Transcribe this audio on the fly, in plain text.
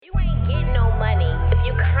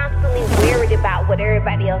what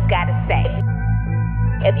everybody else got to say.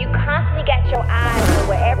 If you constantly got your eyes on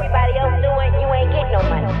what everybody else doing, you ain't getting no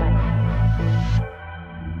money.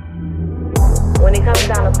 When it comes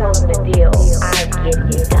down to closing a deal, I get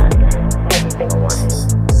it done. Every single one.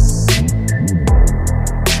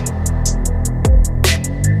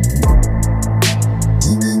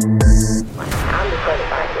 I'm just going to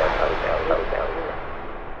find you a closer.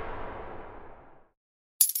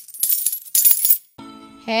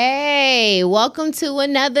 Hey, welcome to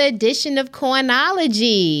another edition of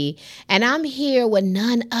Coinology. And I'm here with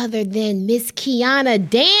none other than Miss Kiana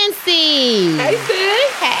Dancie. Hey,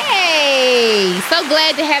 sis. Hey, so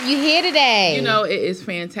glad to have you here today. You know, it is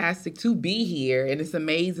fantastic to be here, and it's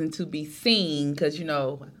amazing to be seen because, you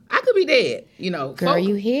know, I could be dead, you know. Girl,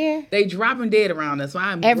 you here? They dropping dead around us, so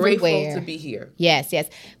I'm Everywhere. grateful to be here. Yes.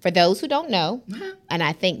 For those who don't know, and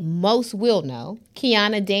I think most will know,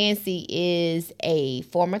 Kiana Dancie is a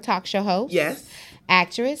former talk show host. Yes.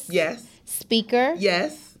 Actress. Yes. Speaker.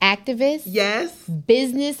 Yes. Activist. Yes.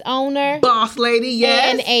 Business owner. Boss lady.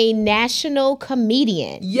 Yes. And a national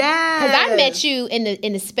comedian. Yes. Because I met you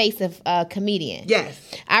in the space of comedian. Yes.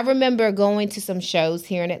 I remember going to some shows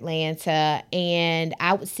here in Atlanta, and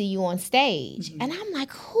I would see you on stage, and I'm like,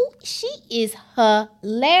 "Who? She is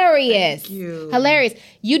hilarious." Thank you. Hilarious.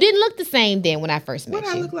 You didn't look the same then when I first met you.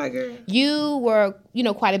 What I look like, girl? You were,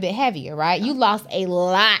 quite a bit heavier, right? You lost a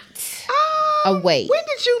lot of weight. When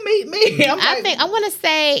did you meet me? I want to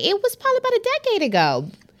say it was probably about a decade ago.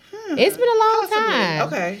 It's been a long time.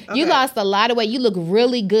 Okay. You lost a lot of weight. You look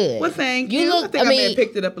really good. Well, thank you. I think I may have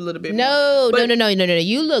picked it up a little bit more. No.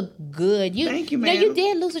 You look good. Thank you, ma'am. No, you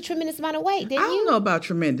did lose a tremendous amount of weight, didn't you? I don't know about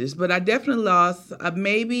tremendous, but I definitely lost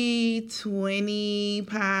maybe 20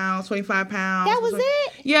 pounds, 25 pounds. That was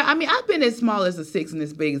it? Yeah, I mean, I've been as small as a 6 and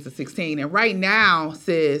as big as a 16. And right now,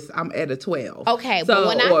 sis, I'm at a 12. Okay, but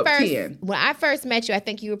when I first met you, I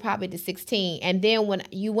think you were probably the 16. And then when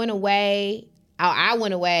you went away, I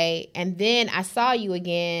went away, and then I saw you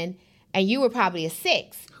again, and you were probably a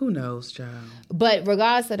 6. Who knows, child? But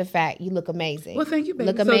regardless of the fact, you look amazing. Well, thank you,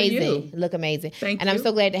 baby. Look amazing. Look amazing. Thank you. And I'm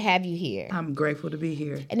so glad to have you here. I'm grateful to be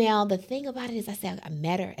here. And now, the thing about it is, I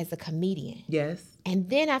met her as a comedian. Yes. And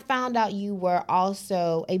then I found out you were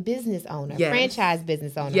also a business owner, yes. franchise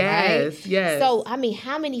business owner, yes, right? Yes. So, I mean,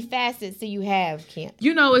 how many facets do you have, Kim?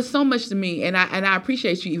 You know, it's so much to me, and I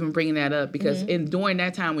appreciate you even bringing that up because during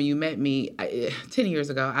that time when you met me, 10 years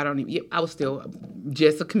ago, I was still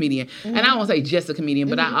just a comedian, and I won't say just a comedian,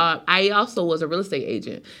 but I also was a real estate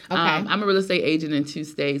agent. Okay. I'm a real estate agent in 2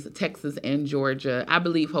 states, Texas and Georgia. I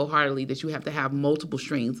believe wholeheartedly that you have to have multiple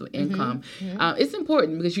streams of income. It's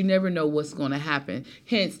important because you never know what's going to happen.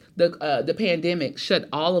 Hence, the pandemic shut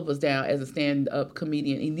all of us down as a stand-up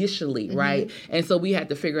comedian initially, right? And so we had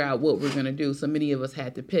to figure out what we're going to do. So many of us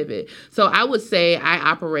had to pivot. So I would say I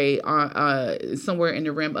operate on somewhere in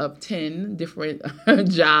the realm of 10 different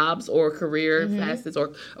jobs or career facets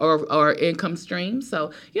or income streams.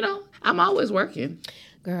 So, I'm always working.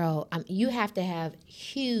 Girl, you have to have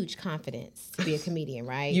huge confidence to be a comedian,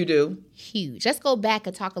 right? You do. Huge. Let's go back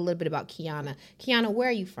and talk a little bit about Kiana. Kiana, where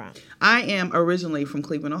are you from? I am originally from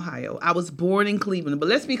Cleveland, Ohio. I was born in Cleveland, but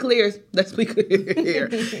let's be clear here.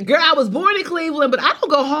 Girl, I was born in Cleveland, but I don't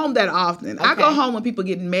go home that often. Okay. I go home when people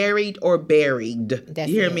get married or buried. That's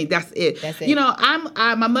you hear it. me? That's it. That's it.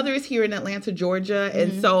 My mother is here in Atlanta, Georgia,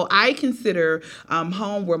 and so I consider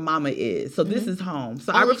home where mama is. So this is home.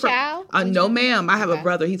 So Only child? No, ma'am. I have a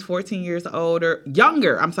brother. He's 14 years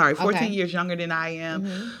younger. 14 years younger than I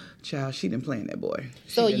am. Child, she didn't play in that boy.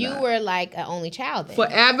 So you were like an only child then?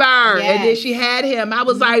 Forever. Yes. And then she had him. I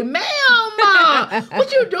was like, ma'am,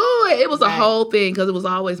 what you doing? It was a whole thing because it was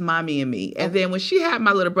always mommy and me. And then when she had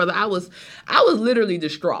my little brother, I was literally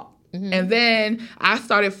distraught. And then I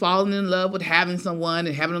started falling in love with having someone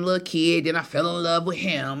and having a little kid. Then I fell in love with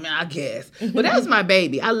him, I guess. But that was my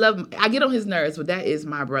baby. I get on his nerves, but that is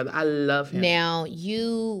my brother. I love him. Now, did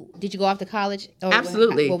you go off to college?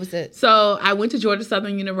 Absolutely. What was it? So I went to Georgia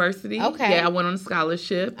Southern University. Okay. Yeah, I went on a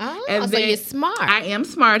scholarship. Oh, and so you're smart. I am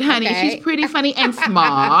smart, honey. Okay. She's pretty funny and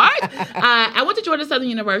smart. I went to Georgia Southern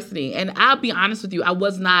University, and I'll be honest with you, I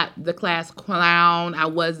was not the class clown. I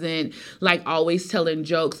wasn't like always telling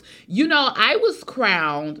jokes. I was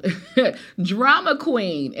crowned drama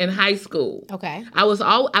queen in high school. Okay.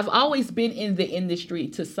 I've always been in the industry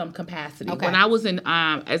to some capacity. Okay. When I was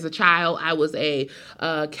as a child, I was a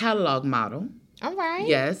catalog model. All right.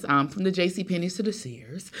 Yes, from the JCPenney's to the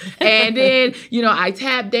Sears. And then, I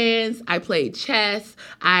tap dance. I played chess.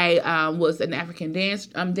 I was an African dancer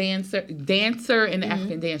in the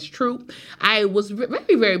African dance troupe. I was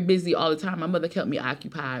very, very busy all the time. My mother kept me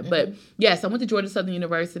occupied. But yes, I went to Georgia Southern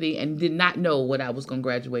University and did not know what I was going to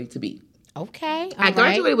graduate to be. Okay. I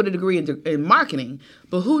graduated with a degree in marketing,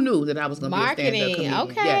 but who knew that I was going to be a stand-up comedian?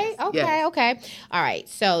 Okay. Yes. Okay. All right.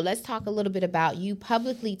 So let's talk a little bit about, you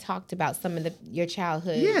publicly talked about some of your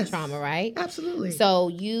childhood trauma, right? Absolutely. So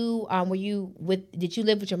you, did you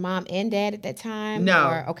live with your mom and dad at that time?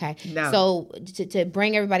 No. Okay. No. So to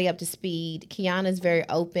bring everybody up to speed, Kiana's very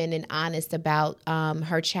open and honest about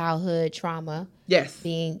her childhood trauma. Yes.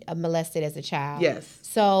 Being molested as a child. Yes.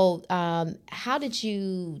 So how did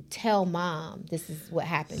you tell mom this is what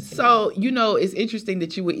happened to me? So, it's interesting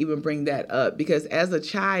that you would even bring that up because as a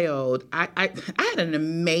child, I had an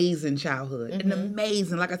amazing childhood. An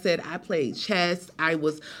amazing, like I said, I played chess. I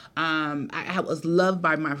was loved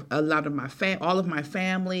by all of my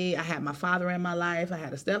family. I had my father in my life. I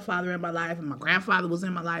had a stepfather in my life, and my grandfather was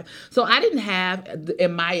in my life. So I didn't have,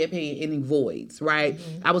 in my opinion, any voids, right?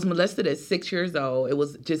 I was molested at 6 years old. It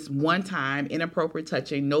was just one time, inappropriate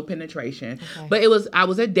touching, no penetration. Okay. But I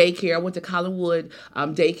was at daycare. I went to Collinwood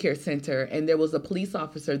Daycare Center, and there was a police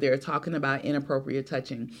officer there talking about inappropriate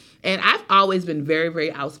touching. And I've always been very,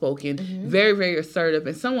 very outspoken, very, very assertive,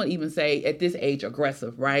 and someone even say at this age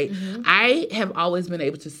aggressive, right? I have always been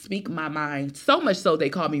able to speak my mind, so much so they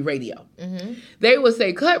call me radio. They would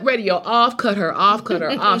say, cut radio off, cut her off, cut her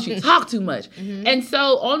off. She talked too much. And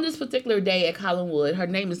so on this particular day at Collinwood, her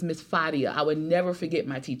name is Miss Fadia. I would never forget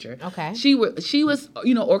my teacher. Okay. She was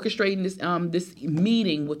orchestrating this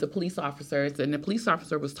meeting with the police officers, and the police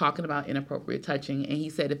officer was talking about inappropriate touching, and he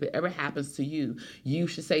said, if it ever happens to you, you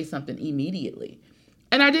should say something immediately.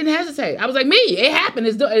 And I didn't hesitate. I was like, me, it happened.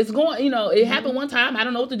 It's going, it happened one time. I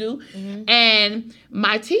don't know what to do. And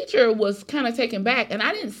my teacher was kind of taken back, and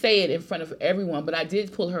I didn't say it in front of everyone, but I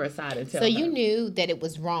did pull her aside and tell her. So you knew that it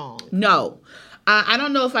was wrong? No. I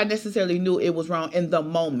don't know if I necessarily knew it was wrong in the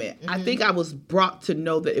moment. I think I was brought to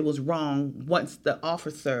know that it was wrong once the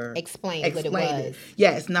officer explained what it was.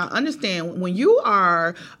 Yes. Now, understand, when you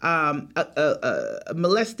are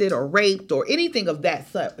molested or raped or anything of that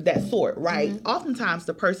sort, right? Oftentimes,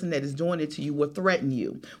 the person that is doing it to you will threaten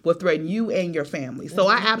you and your family. So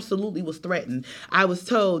I absolutely was threatened. I was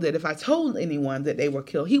told that if I told anyone that they were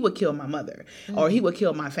killed, he would kill my mother or he would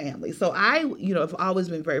kill my family. So I, have always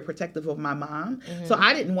been very protective of my mom. So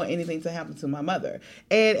I didn't want anything to happen to my mother.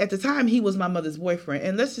 And at the time, he was my mother's boyfriend.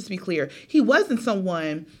 And let's just be clear, he wasn't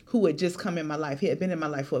someone who had just come in my life. He had been in my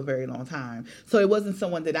life for a very long time. So it wasn't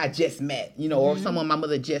someone that I just met, or someone my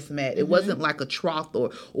mother just met. It wasn't like a troth or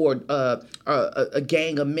a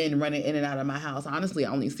gang of men running in and out of my house. Honestly, I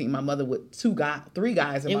only seen my mother with 3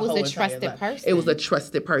 guys in my whole entire life. It was a trusted person. It was a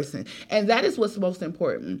trusted person. And that is what's most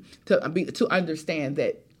important to understand,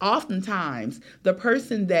 that oftentimes the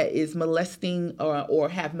person that is molesting or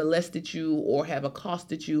have molested you or have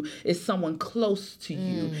accosted you is someone close to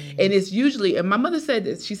you. And it's usually, and my mother said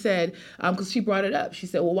this, she said, because she brought it up, she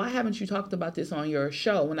said, well, why haven't you talked about this on your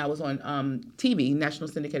show when I was on TV, National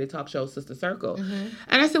Syndicated Talk Show, Sister Circle? And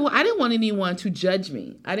I said, well, I didn't want anyone to judge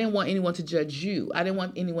me. I didn't want anyone to judge you. I didn't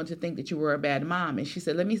want anyone to think that you were a bad mom. And she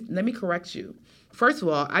said, let me correct you. First of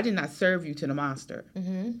all, I did not serve you to the monster.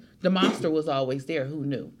 The monster was always there. Who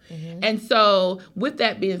knew? And so with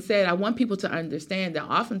that being said, I want people to understand that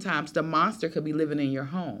oftentimes the monster could be living in your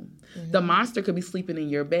home. The monster could be sleeping in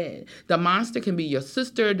your bed. The monster can be your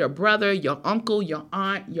sister, your brother, your uncle, your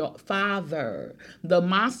aunt, your father. The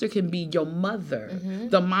monster can be your mother.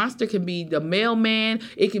 The monster can be the mailman.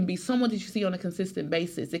 It can be someone that you see on a consistent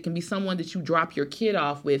basis. It can be someone that you drop your kid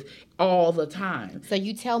off with all the time. So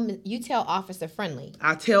you tell Officer Friendly.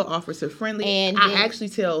 I tell Officer Friendly. And I actually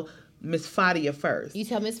tell Miss Fadia first. You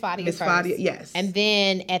tell Miss Fadia first? Miss Fadia, yes. And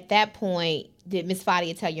then at that point, did Miss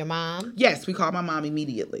Fadia tell your mom? Yes, we called my mom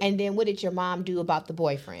immediately. And then what did your mom do about the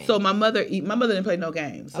boyfriend? So my mother didn't play no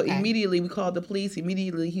games. So immediately we called the police.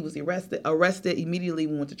 Immediately he was arrested. Immediately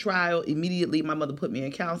we went to trial. Immediately my mother put me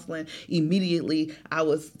in counseling. Immediately I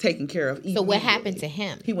was taken care of. So what happened to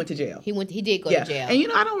him? He went to jail. He did go to jail.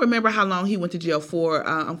 And I don't remember how long he went to jail for.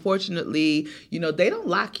 Unfortunately, they don't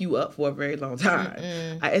lock you up for a very long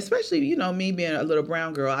time. Especially, me being a little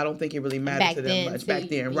brown girl, I don't think it really mattered to them much back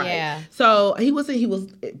then, right? Yeah. So So he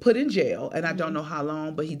was put in jail, and I don't know how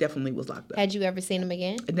long, but he definitely was locked up. Had you ever seen him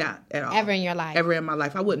again? Not at all. Ever in your life? Ever in my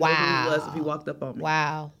life. I wouldn't know who he was if he walked up on me.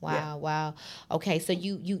 Wow. Okay, so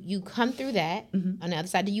you come through that on the other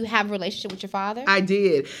side. Do you have a relationship with your father? I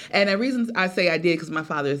did. And the reason I say I did, because my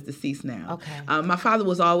father is deceased now. Okay. My father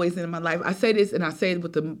was always in my life. I say this, and I say it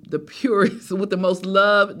with the purest, with the most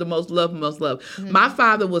love. My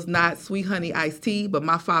father was not Sweet Honey Iced Tea, but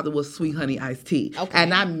my father was Sweet Honey Iced Tea. Okay.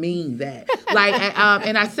 And I mean that.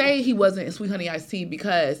 And I say he wasn't Sweet Honey Iced Tea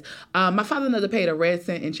because my father never paid a red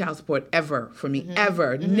cent in child support ever for me.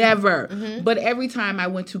 Ever. Never. But every time I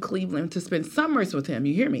went to Cleveland to spend summers with him,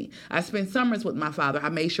 you hear me? I spent summers with my father.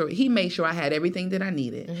 He made sure I had everything that I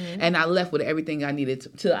needed. And I left with everything I needed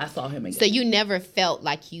till I saw him again. So you never felt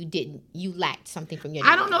like you lacked something from your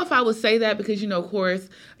dad? I don't know if I would say that because, of course,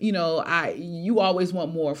 you always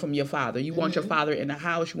want more from your father. You want your father in the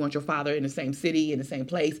house. You want your father in the same city, in the same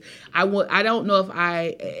place. I don't know if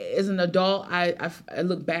as an adult, I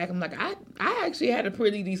look back, I'm like, I actually had a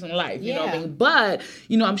pretty decent life. You know what I mean? But,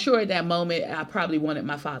 I'm sure at that moment, I probably wanted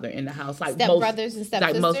my father in the house. Like stepbrothers and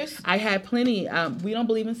stepsisters? I had plenty. We don't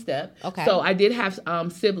believe in step. Okay. So I did have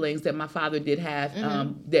siblings that my father did have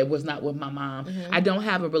that was not with my mom. I don't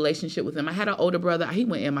have a relationship with him. I had an older brother. He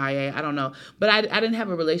went MIA. I don't know. But I didn't have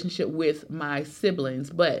a relationship with my siblings.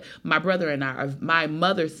 But my brother and my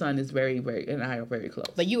mother's son is very, very, and I are very close.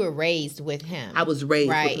 But you were raised with him. I was raised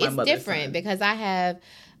with my mother's son. It's different because I have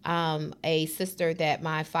a sister that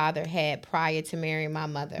my father had prior to marrying my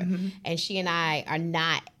mother. And she and I are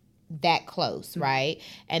not that close, right?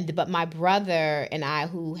 But my brother and I,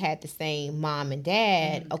 who had the same mom and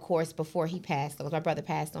dad, of course, before he passed on, my brother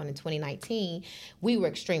passed on in 2019, we were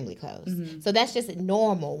extremely close. So that's just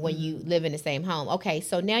normal when you live in the same home. Okay,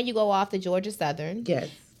 so now you go off to Georgia Southern. Yes.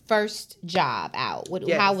 First job out.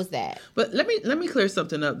 How was that? But let me clear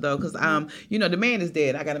something up though, because the man is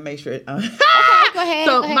dead. I got to make sure. Okay, go ahead.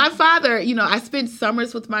 So my father, I spent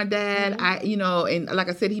summers with my dad. And like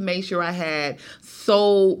I said, he made sure I had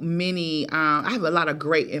so many. I have a lot of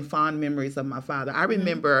great and fond memories of my father. I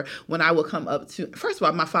remember when I would come up to. First of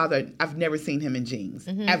all, my father, I've never seen him in jeans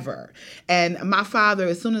ever. And my father,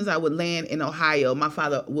 as soon as I would land in Ohio, my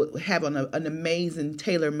father would have on an amazing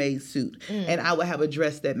tailor-made suit, and I would have a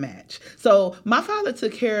dress that match. So my father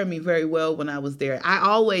took care of me very well when I was there. I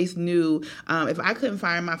always knew if I couldn't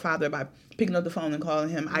find my father by picking up the phone and calling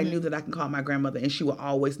him, I knew that I can call my grandmother and she would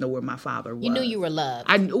always know where my father was. You knew you were loved.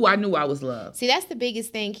 I knew I was loved. See, that's the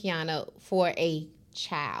biggest thing, Kiana, for a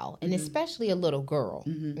child, and especially a little girl,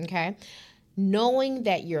 okay? Knowing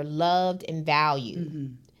that you're loved and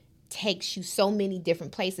valued takes you so many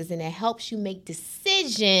different places, and it helps you make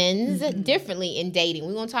decisions differently in dating.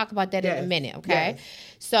 We're going to talk about that in a minute, okay? Yes.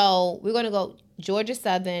 So we're going to go Georgia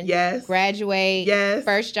Southern. Yes. Graduate. Yes.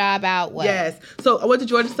 First job out. What? Yes. So I went to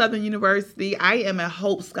Georgia Southern University. I am a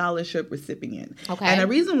Hope Scholarship recipient. Okay. And the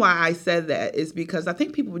reason why I said that is because I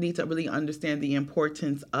think people need to really understand the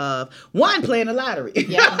importance of, one, playing the lottery.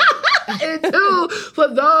 Yeah. And two, for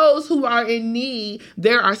those who are in need,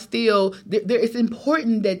 it's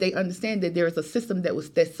important that they understand that there is a system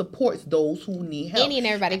that supports those who need help. Any and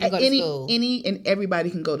everybody can go to school. Any and everybody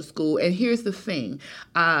can go to school. And here's the thing.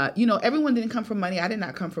 Everyone didn't come from money. I did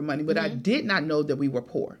not come from money, but I did not know that we were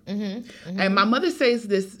poor. And my mother says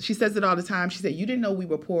this, she says it all the time. She said, you didn't know we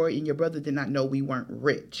were poor and your brother did not know we weren't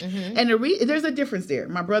rich. And there's a difference there.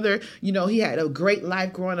 My brother, he had a great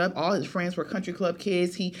life growing up. All his friends were country club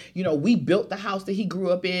kids. We built the house that he grew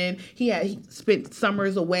up in. He spent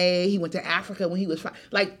summers away. He went to Africa when he was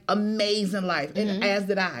amazing life. And as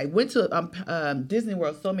did I. Went to Disney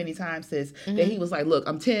World so many times that he was like, look,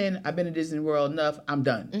 I'm 10. I've been to Disney World enough. I'm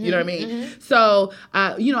done. You know what I mean? So,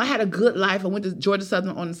 I had a good life. I went to Georgia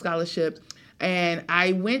Southern on a scholarship. And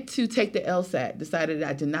I went to take the LSAT, decided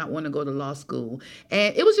I did not want to go to law school.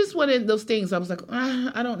 And it was just one of those things. I was like,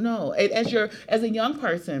 I don't know. As a young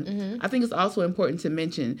person, I think it's also important to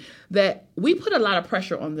mention that we put a lot of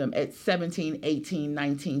pressure on them at 17, 18,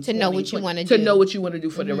 19, 20. To know what you want to do. To know what you want to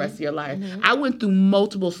do for the rest of your life. I went through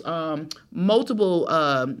multiple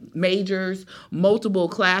majors, multiple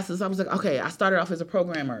classes. I was like, okay, I started off as a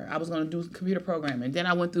programmer. I was going to do computer programming. Then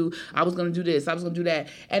I was going to do this. I was going to do that.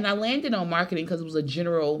 And I landed on marketing because it was a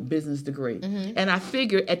general business degree. And I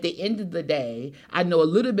figured at the end of the day, I know a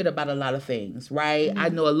little bit about a lot of things, right? I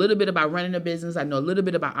know a little bit about running a business. I know a little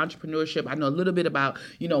bit about entrepreneurship. I know a little bit about,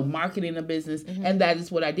 marketing a business. And that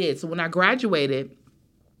is what I did. So when I graduated,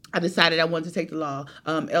 I decided I wanted to take the law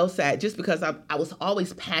LSAT just because I was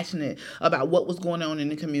always passionate about what was going on in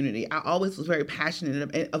the community. I always was very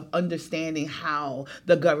passionate of understanding how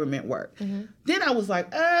the government worked. Then I was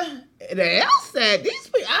like, the LSAT, these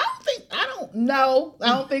people,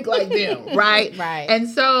 don't think like them, right? Right. And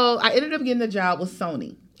so I ended up getting a job with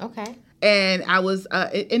Sony. Okay. And I was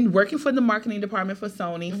in working for the marketing department for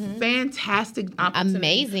Sony. Fantastic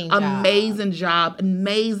opportunity. Amazing job.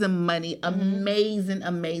 Amazing money. Amazing.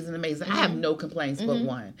 I have no complaints but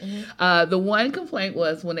one. The one complaint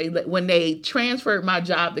was when they transferred my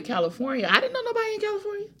job to California. I didn't know nobody in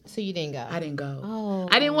California. So you didn't go? I didn't go. Oh.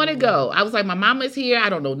 I didn't want to go. I was like, my mama's here. I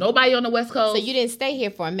don't know nobody on the West Coast. So you didn't stay here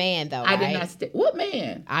for a man, though, I right? did not stay. What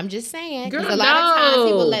man? I'm just saying. Girl, because a lot of times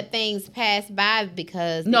people let things pass by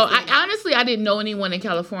because... No, honestly, I didn't know anyone in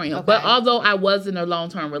California. Okay. But although I was in a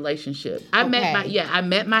long-term relationship, I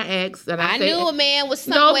met my ex. And I knew a man was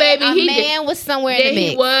somewhere. No, baby, was somewhere in the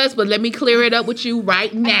mix. He was, but let me clear it up with you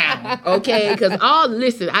right now, okay? Because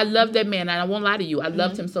listen, I love that man, and I won't lie to you. I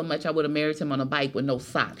loved him so much I would have married him on a bike with no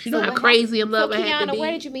socks. You know how crazy in love I had to be? Where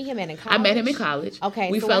did you meet him in college? I met him in college. Okay,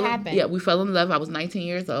 what happened? Yeah, we fell in love. I was 19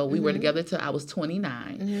 years old. We were together till I was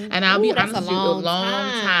 29. And I'll be honest with you, a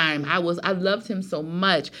long time. I loved him so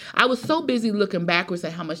much. I was so busy looking backwards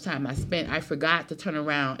at how much time I spent, I forgot to turn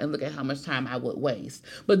around and look at how much time I would waste.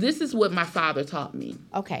 But this is what my father taught me.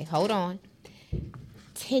 Okay, hold on.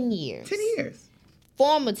 10 years. 10 years.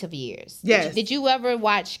 Formative years. Yes. Did you ever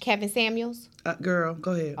watch Kevin Samuels? Girl,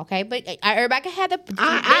 go ahead. Okay, but everybody can have the...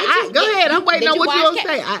 go ahead. I'm waiting on what you going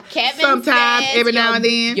to say. Sometimes, every now and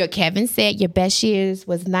then. Kevin said your best years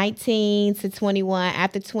was 19 to 21.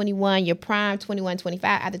 After 21, your prime, 21, 25.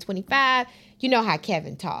 After 25, you know how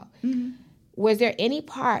Kevin talked. Was there any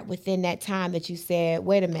part within that time that you said,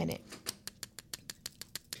 wait a minute?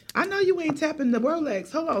 I know you ain't tapping the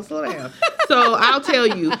Rolex. Hold on, slow down. So I'll tell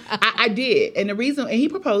you, I did. And the reason, and he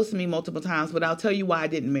proposed to me multiple times, but I'll tell you why I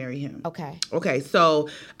didn't marry him. Okay, so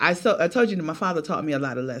I told you that my father taught me a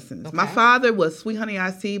lot of lessons. Okay. My father was Sweet Honey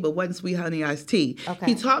Iced Tea, but wasn't Sweet Honey Iced Tea. Okay.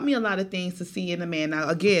 He taught me a lot of things to see in a man. Now,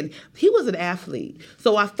 again, he was an athlete.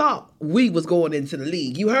 So I thought we was going into the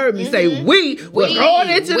league. You heard me say we was going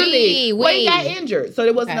into the league. But he got injured. So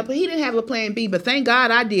there wasn't he didn't have a plan B, but thank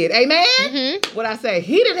God I did. Amen? What I say,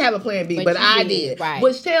 he didn't have a plan B, but I did. Right.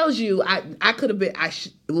 Which tells you I could have been,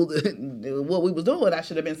 what we was doing, I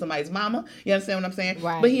should have been somebody's mama. You understand what I'm saying?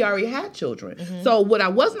 Right. But he already had children. So what I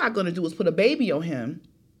was not going to do was put a baby on him,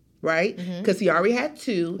 right? Because he already had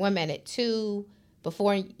 2. 1 minute. 2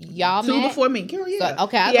 before y'all 2 met? before me. Girl, yeah. So,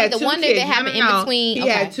 okay, I was the one that happened in between. He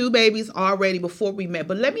had 2 babies already before we met.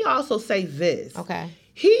 But let me also say this. Okay.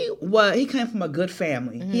 He came from a good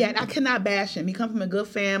family. I cannot bash him. He come from a good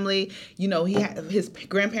family. You know, his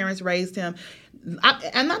grandparents raised him.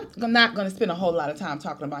 I'm not going to spend a whole lot of time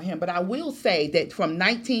talking about him, but I will say that from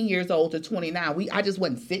 19 years old to 29, I just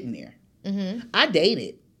wasn't sitting there. I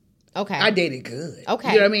dated. Okay. I dated good.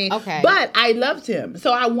 Okay. You know what I mean? Okay. But I loved him.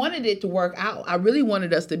 So I wanted it to work out. I really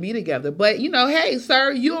wanted us to be together. But, hey,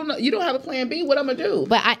 sir, you don't have a plan B. What I'm going to do?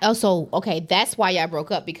 But that's why y'all broke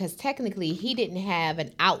up, because technically he didn't have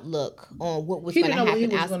an outlook on what was going to happen. He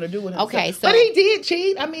didn't know what he was going to do with himself. Okay, so. But he did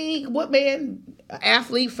cheat. I mean, what man,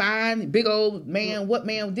 athlete, fine, big old man, what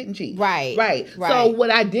man didn't cheat? Right. So what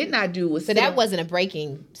I did not do was. So that wasn't a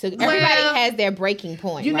breaking. So everybody has their breaking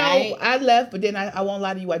point, right? I left, but then I won't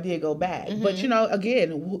lie to you, I did go back. But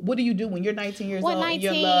again, what do you do when you're 19 years old? 19, and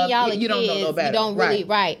you're in love? Y'all you don't know no better. You don't really,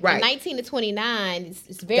 right. 19 to 29,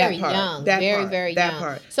 it's very young. Very young.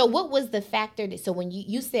 Part. So what was the factor so when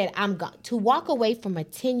you said I'm gone to walk away from a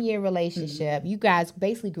 10-year relationship, you guys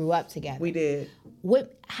basically grew up together. We did.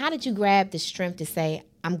 How did you grab the strength to say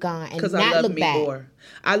I'm gone and not I love look me back? More.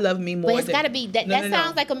 I love me more. But it's got to be that. That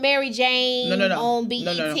sounds like a Mary Jane on BET.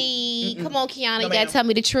 Come on, Kiana, you got to tell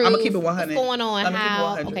me the truth. I'm gonna keep it 100. What's going on?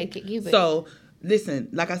 How? Okay, keep it. So. Listen,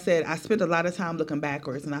 like I said, I spent a lot of time looking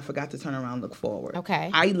backwards and I forgot to turn around and look forward. Okay.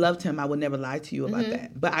 I loved him. I would never lie to you about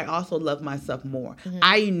that. But I also loved myself more.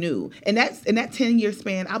 I knew. And that's in that 10-year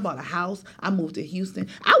span, I bought a house. I moved to Houston.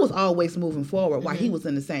 I was always moving forward while he was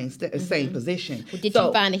in the same position. Well, did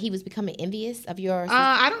you find that he was becoming envious of yours?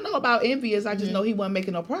 I don't know about envious. I just know he wasn't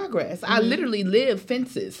making no progress. I literally lived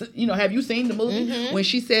fences. Have you seen the movie? When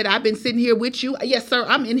she said, I've been sitting here with you. Yes, sir,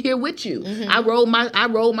 I'm in here with you. I rolled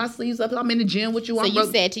my sleeves up. I'm in the gym with you. So you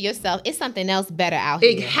said to yourself, it's something else better out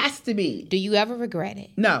here. It has to be. Do you ever regret it?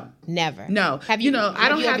 No. Never. No. Have you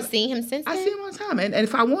ever seen him since then? I see him all the time. And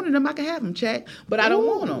if I wanted him, I could have him, check. But I don't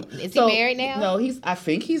want him. Is he married now? No, I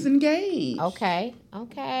think he's engaged. Okay.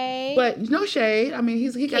 But no shade. I mean,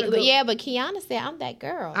 he got to go. Yeah, but Kiana said, I'm that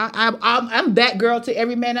girl. I'm that girl to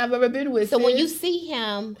every man I've ever been with. So when you see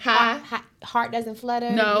him, heart doesn't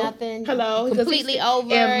flutter? No. Nothing? Hello. Completely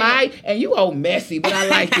over? And you all messy, but I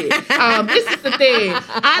like it. This is the thing.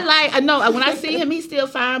 I know when I see him, he's still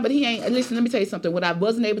fine, but he ain't. Listen, let me tell you something. What I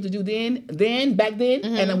wasn't able to do do back then,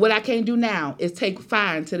 and then what I can't do now is take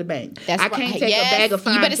fine to the bank. I can't take a bag of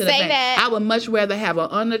fine to the bank. I would much rather have an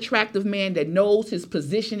unattractive man that knows his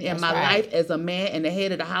position in my life as a man and the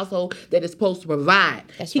head of the household that is supposed to provide.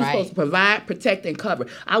 He's supposed to provide, protect, and cover.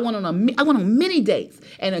 I went on many dates,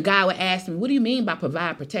 and a guy would ask me, "What do you mean by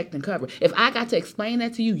provide, protect, and cover?" If I got to explain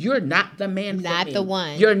that to you, you're not the man for me. Not the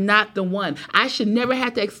one. You're not the one. I should never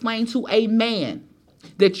have to explain to a man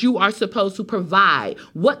that you are supposed to provide.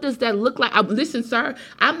 What does that look like? Listen, sir,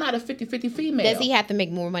 I'm not a 50-50 female. Does he have to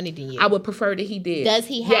make more money than you? I would prefer that he did. Does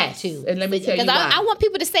he have to? And let me tell you why. Because I want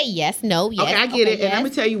people to say yes, no, yes. Okay, I get it. Yes. And let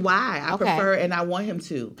me tell you why I prefer and I want him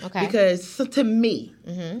to. Okay. Because to me,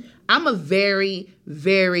 I'm a very,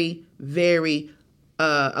 very, very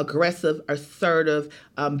aggressive, assertive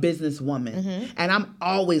businesswoman. And I'm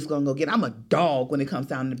always going to I'm a dog when it comes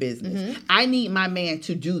down to business. I need my man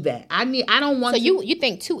to do that. I don't want So you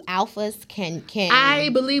think two alphas can I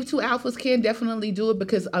believe two alphas can definitely do it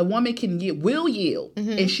because a woman will yield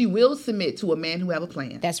and she will submit to a man who have a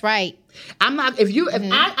plan. That's right. I'm not if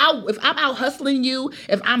I'm out hustling you,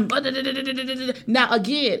 if I'm now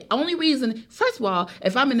again, only reason, first of all,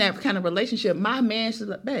 if I'm in that kind of relationship, my man should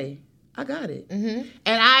like, babe, I got it. And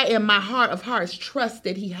I, in my heart of hearts, trust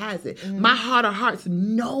that he has it. My heart of hearts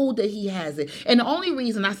know that he has it. And the only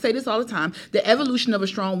reason, I say this all the time, the evolution of a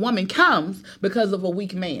strong woman comes because of a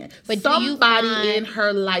weak man. But somebody in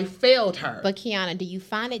her life failed her. But Kiana, do you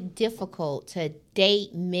find it difficult to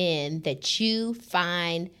date men that you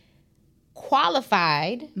find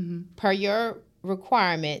qualified per your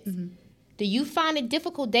requirements? Do you find it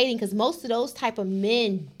difficult dating? Because most of those type of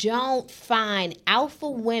men don't find alpha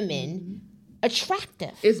women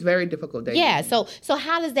attractive. It's very difficult dating. Yeah. So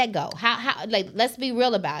how does that go? How like, let's be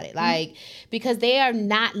real about it. Like, because they are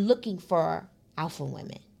not looking for alpha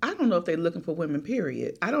women. I don't know if they're looking for women,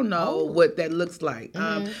 period. I don't know what that looks like.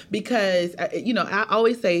 Because, I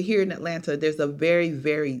always say here in Atlanta, there's a very,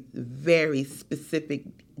 very, very specific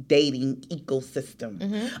dating ecosystem.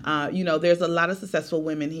 There's a lot of successful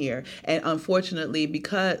women here. And unfortunately,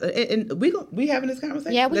 because, and we having this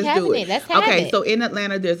conversation? Yeah, Let's have it. Okay, so in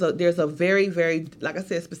Atlanta, there's a very, very, like I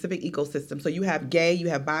said, specific ecosystem. So you have gay, you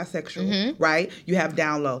have bisexual, right? You have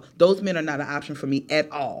down low. Those men are not an option for me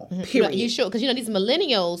at all, period. You sure? Because, these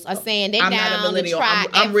millennials are saying they're I'm down not a millennial. to try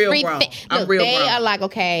I'm real grown. Look, they are like,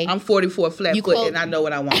 okay. I'm 44 flat foot and I know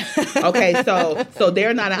what I want. Okay, so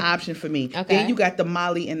they're not an option for me. Okay. Then you got the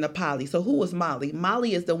Molly and the Polly. So who was Molly?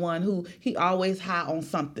 Molly is the one who he always high on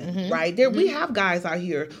something, right? We have guys out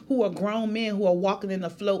here who are grown men who are walking in a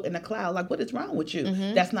float in a cloud. Like, what is wrong with you?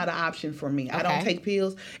 That's not an option for me. Okay. I don't take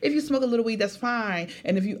pills. If you smoke a little weed, that's fine.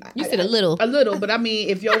 And if you said a little, but I mean,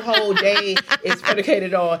 if your whole day is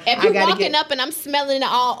predicated on, if you're walking up and I'm smelling it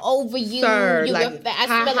all over you, sir, I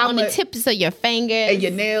smell it on the tips of your fingers and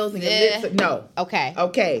your nails and your lips. No. Okay. All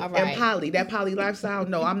right. And that poly lifestyle.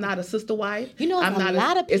 No, I'm not a sister wife. I'm not a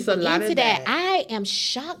lot of people a lot into of that. I am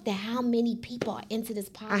shocked at how many people are into this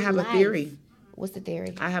poly I have life. a theory. What's the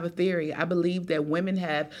theory? I have a theory. I believe that women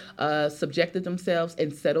have subjected themselves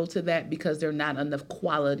and settled to that because they're not enough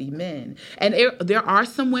quality men. And there are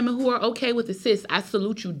some women who are okay with it. Sis, I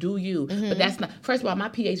salute you, do you. But that's not, first of all, my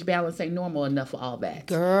pH balance ain't normal enough for all that.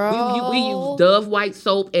 Girl. We use Dove white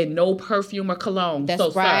soap and no perfume or cologne.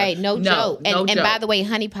 That's right. Sir, no joke. And by the way,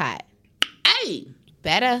 honey pot. Hey.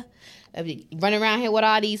 Better. Running around here with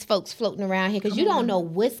all these folks floating around here because you don't know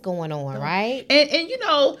what's going on, right? And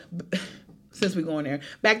since we're going there,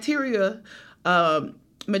 bacteria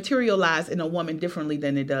materialize in a woman differently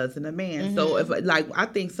than it does in a man. So if I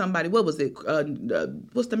think somebody, what was it?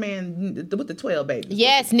 What's the man with the 12 babies?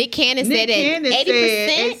 Yes, Nick Cannon said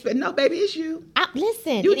it. 80%. No, baby, it's you.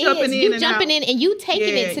 Listen, you jumping in and you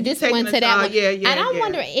taking it to this one to that one. Yeah, and I'm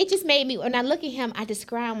wondering, it just made me, when I look at him, I just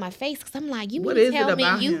cry on my face because I'm like, you mean to tell me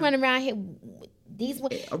you run around here these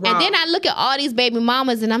and then I look at all these baby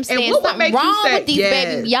mamas and I'm saying something wrong with these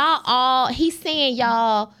baby. He's saying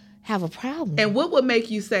y'all have a problem. And what would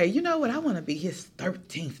make you say, you know what, I want to be his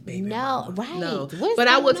 13th baby mama. Right. No, but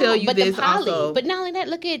I will tell you this also. But not only that,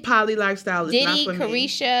 look at poly lifestyle is Diddy, not for me.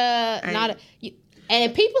 Carisha,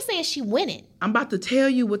 and people saying she winning. I'm about to tell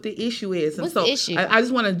you what the issue is. What's the issue? I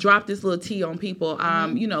just want to drop this little tea on people.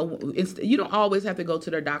 You don't always have to go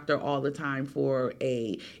to their doctor all the time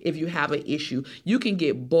if you have an issue. You can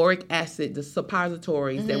get boric acid, the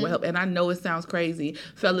suppositories that will help. And I know it sounds crazy.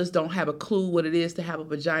 Fellas don't have a clue what it is to have a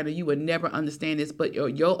vagina. You would never understand this, but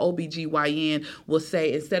your OBGYN will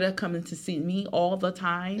say, instead of coming to see me all the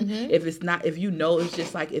time, if you know it's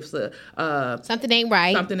just like, if something ain't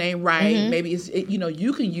right. Maybe it's,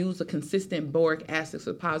 you can use a consistent boric acid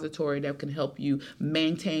suppository that can help you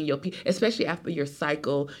maintain your especially after your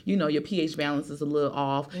cycle. Your pH balance is a little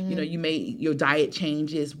off. Your diet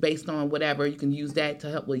changes based on whatever. You can use that to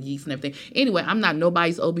help with yeast and everything. Anyway, I'm not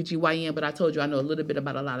nobody's OBGYN, but I told you I know a little bit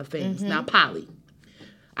about a lot of things. Now, poly.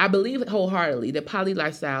 I believe wholeheartedly that poly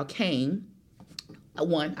lifestyle came,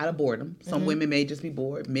 one, out of boredom. Some women may just be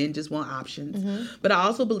bored. Men just want options. But I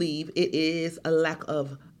also believe it is a lack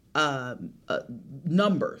of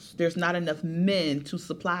numbers. There's not enough men to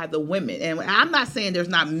supply the women. And I'm not saying there's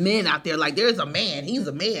not men out there. Like, there's a man. He's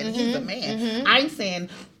a man. He's a man. I'm saying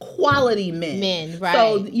quality men. Right.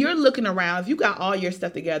 So you're looking around. If you got all your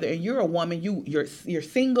stuff together and you're a woman, you're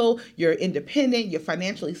single, you're independent, you're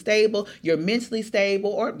financially stable, you're mentally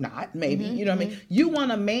stable, or not, maybe. You know what I mean? You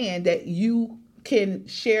want a man that you can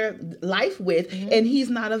share life with, and he's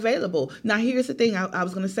not available. Now, here's the thing. I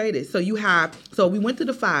was going to say this. So we went through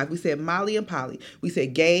the 5. We said Molly and Polly. We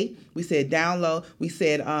said gay. We said down low. We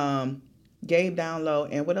said gay, down low,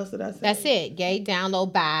 and what else did I say? That's it. Gay, down low,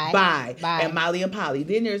 bi, and Molly and Polly.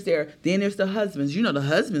 Then there's the husbands. The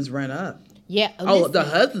husbands run up. Yeah. The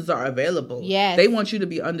husbands are available. Yes. They want you to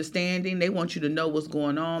be understanding. They want you to know what's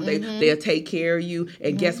going on. They'll take care of you.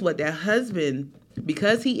 And guess what? That husband,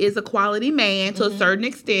 because he is a quality man to a certain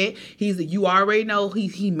extent, you already know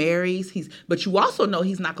he marries. But you also know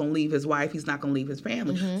he's not going to leave his wife. He's not going to leave his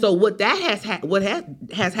family. So what has happened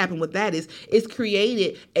with that is it's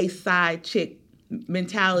created a side chick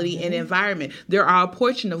mentality and environment. There are a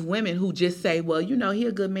portion of women who just say, well, he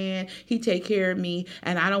a good man, he take care of me,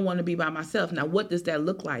 and I don't want to be by myself. Now, what does that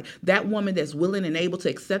look like? That woman that's willing and able to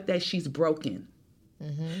accept that she's broken.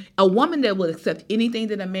 A woman that will accept anything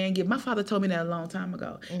that a man gives. My father told me that a long time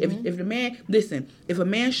ago. If a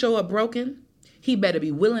man show up broken, he better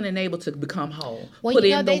be willing and able to become whole. Well, Put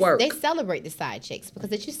in the work. They celebrate the side chicks because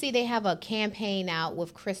did you see they have a campaign out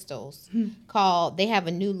with crystals called, they have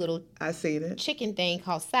a new little chicken thing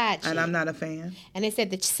called side chick. And I'm not a fan. And they said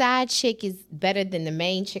the side chick is better than the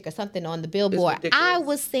main chick or something on the billboard. I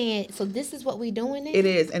was saying, so this is what we doing now? It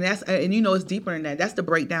is. And it's deeper than that. That's the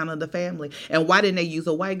breakdown of the family. And why didn't they use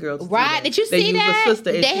a white girl to do that? Did you see that? They used a sister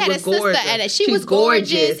and they had a sister and she was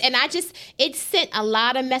gorgeous. And it sent a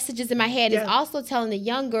lot of messages in my head. It's also telling the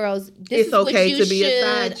young girls this is okay what you to be a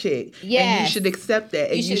side chick. Yes. And you should accept that.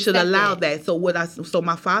 And you should allow that. So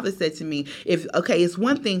my father said to me, it's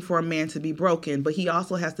one thing for a man to be broken, but he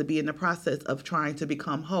also has to be in the process of trying to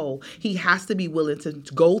become whole. He has to be willing to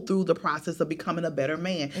go through the process of becoming a better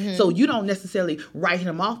man. So you don't necessarily write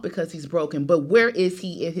him off because he's broken, but where is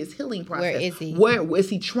he in his healing process? Where is he? Where is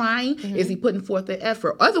he trying? Is he putting forth the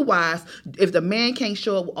effort? Otherwise, if the man can't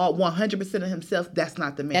show up 100% of himself, that's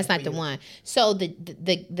not the man. That's not the one. So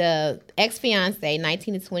the ex-fiance,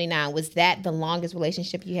 19 to 29, was that the longest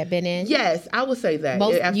relationship you had been in? Yes, I would say that.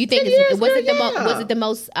 You think was it the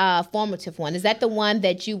most formative one? Is that the one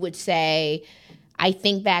that you would say, I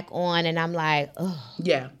think back on and I'm like, oh.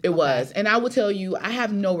 Yeah, it was. And I will tell you, I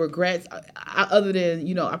have no regrets other than,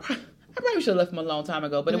 I probably should have left him a long time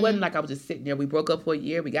ago, but it wasn't like I was just sitting there. We broke up for a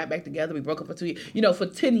year. We got back together. We broke up for 2 years. For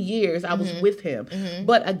 10 years, I was with him.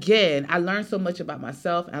 But again, I learned so much about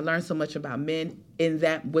myself. I learned so much about men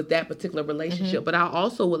with that particular relationship. But I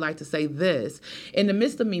also would like to say this. In the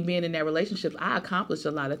midst of me being in that relationship, I accomplished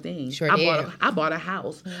a lot of things. I bought a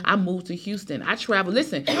house. I moved to Houston. I traveled.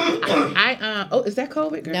 Listen, oh, is that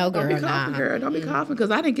COVID, girl? No, girl, don't be coughing, girl. Don't be coughing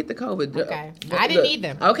because I didn't get the COVID. Okay. I didn't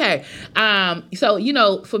either. Okay.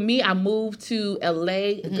 So, for me, I moved to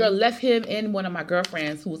LA. Girl, left him and one of my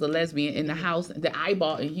girlfriends who was a lesbian in the house that I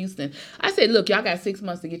bought in Houston. I said, look, y'all got 6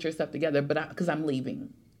 months to get your stuff together, but because I'm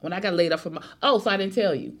leaving. When I got laid off from so I didn't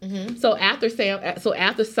tell you. So after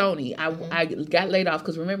Sony, I got laid off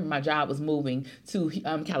because remember my job was moving to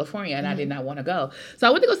California and I did not want to go. So I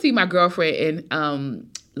went to go see my girlfriend in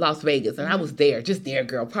Las Vegas and I was there, just there,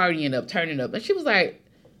 girl, partying up, turning up, and she was like,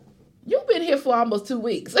 "You've been here for almost 2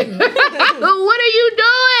 weeks. What are you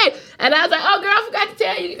doing?" And I was like, "Oh, girl, I forgot to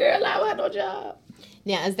tell you, girl, I don't have no job."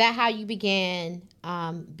 Now, is that how you began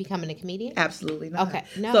becoming a comedian? Absolutely not. Okay.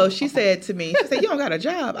 No. So she said to me, "You don't got a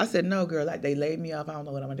job?" I said, "No, girl, like they laid me off. I don't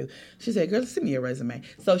know what I'm gonna do." She said, "Girl, send me your resume."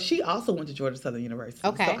 So she also went to Georgia Southern University.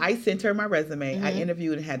 Okay. So I sent her my resume. I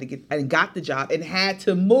interviewed and got the job and had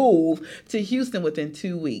to move to Houston within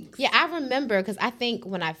 2 weeks. Yeah, I remember because I think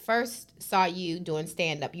when I first saw you doing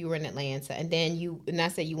stand-up, you were in Atlanta, and then I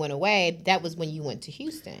said you went away. That was when you went to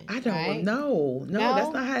Houston. I don't know. No,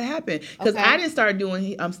 that's not how it happened. Because Okay. I didn't start doing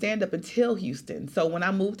doing stand up until Houston. So when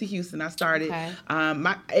I moved to Houston, I started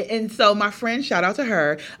my friend, shout out to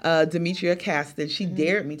her, Demetria Caston, she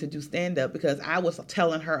dared me to do stand up because I was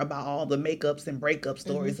telling her about all the makeups and breakup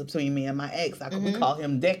stories between me and my ex. We call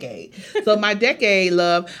him Decade. So my Decade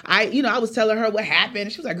love, I was telling her what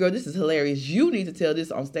happened. She was like, girl, this is hilarious. You need to tell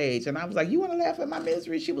this on stage. And I was like, you want to laugh at my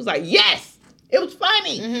misery? She was like, yes, it was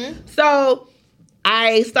funny. So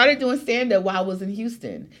I started doing stand-up while I was in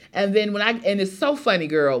Houston. And then and it's so funny,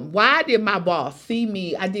 girl. Why did my boss see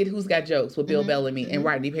me? I did Who's Got Jokes with Bill Bellamy and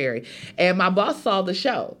Rodney Perry. And my boss saw the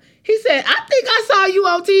show. He said, I think I saw you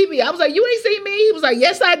on TV. I was like, you ain't seen me? He was like,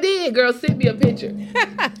 yes, I did. Girl, send me a picture.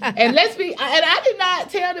 And I did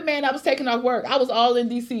not tell the man I was taking off work. I was all in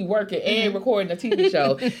D.C. working and recording a TV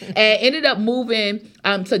show. And ended up moving,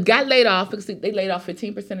 got laid off because they laid off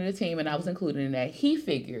 15% of the team and I was included in that. He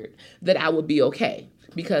figured that I would be okay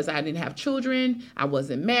because I didn't have children, I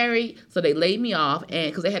wasn't married, so they laid me off,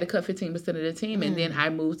 and because they had to cut 15% of the team, and then I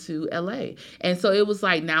moved to LA, and so it was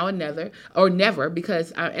like now or never,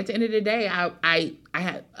 because at the end of the day, I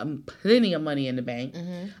had plenty of money in the bank,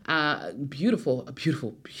 beautiful,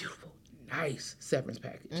 nice severance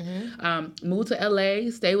package. Moved to LA,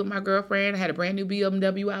 stayed with my girlfriend. I had a brand new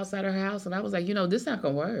BMW outside her house, and I was like, this not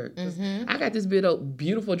gonna work. I got this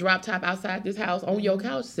beautiful drop top outside this house on your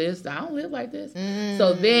couch, sis. I don't live like this.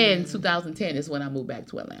 So then 2010 is when I moved back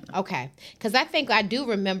to Atlanta. Okay, because I think I do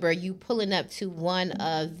remember you pulling up to one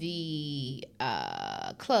of the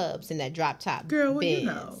clubs in that drop top. Girl,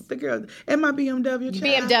 well, the girl and my BMW.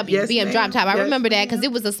 BMW drop top. I remember that because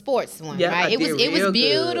it was a sports one, right? It was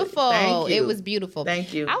beautiful. It was beautiful.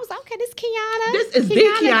 Thank you. I was like, okay, this Kiana. This is big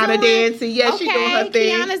Kiana Dancie. Yes, she's doing her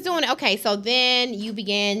thing. Kiana's doing it. Okay, so then you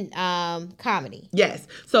began comedy. Yes.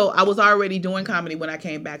 So I was already doing comedy when I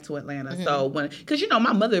came back to Atlanta. So because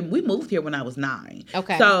my mother, we moved here when I was 9.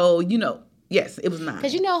 Okay. So yes, it was 9.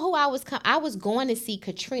 Because you know who I was going to see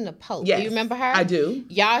Katrina Pope. Yes, do you remember her? I do.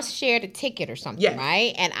 Y'all shared a ticket or something,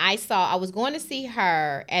 right? And I was going to see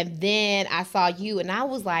her, and then I saw you, and I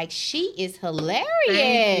was like, she is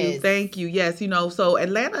hilarious. Thank you. Yes, so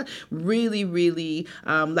Atlanta really, really,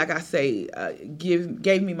 like I say,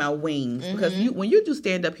 gave me my wings because when you do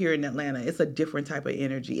stand up here in Atlanta, it's a different type of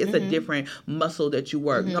energy. It's a different muscle that you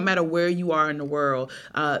work. No matter where you are in the world,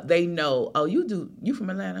 they know. Oh, you from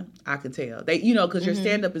Atlanta? I can tell. They, because your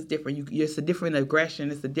stand-up is different. It's a different aggression.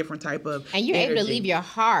 It's a different type of And you're energy. able to leave your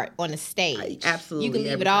heart on the stage. Absolutely. You can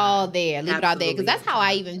leave it all there. Leave it all there. Because that's how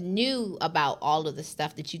I even knew about all of the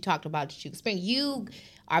stuff that you talked about that you experienced. You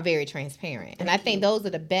are very transparent. And I think those are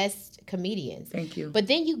the best comedians. Thank you. But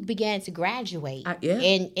then you began to graduate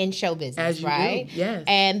in show business, as you right? do. Yes.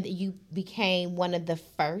 And you became one of the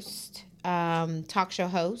first talk show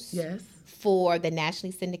hosts. Yes. For the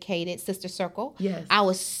nationally syndicated Sister Circle. Yes. I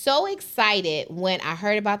was so excited when I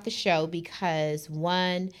heard about the show because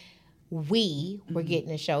we were getting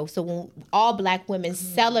a show. So when all Black women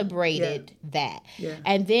celebrated that. Yeah.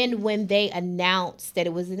 And then when they announced that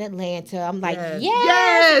it was in Atlanta, I'm like,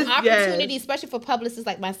 yes, opportunity, especially for publicists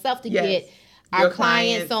like myself to get our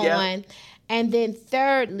clients on. Yep. And then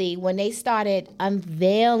thirdly, when they started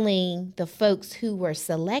unveiling the folks who were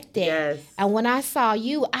selected, and when I saw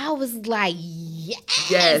you, I was like,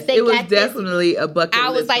 yes. It was definitely a bucket list. I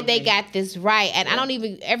was like, they got this right. And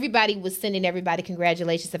everybody was sending everybody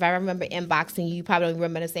congratulations. If I remember inboxing you, probably don't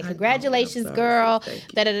remember them saying, congratulations, girl.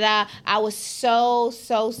 Da-da-da. I was so,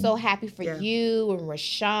 so, so happy for you and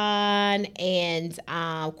Rashawn and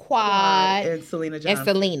Quad. And Selena Johnson. And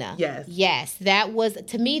Selena. Yes. Yes. That was,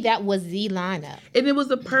 to me, that was the lineup. And it was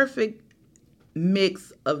a perfect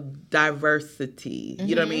mix of diversity.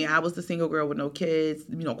 You know what I mean? I was the single girl with no kids.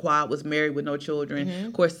 Quad was married with no children.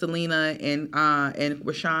 Of course, Selena and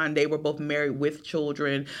Rashawn, they were both married with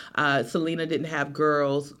children. Selena didn't have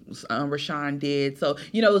girls. Rashawn did. So,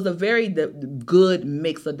 it was a very good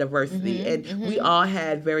mix of diversity. And we all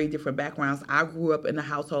had very different backgrounds. I grew up in a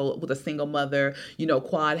household with a single mother.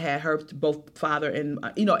 Quad had her both father and,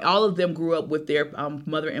 all of them grew up with their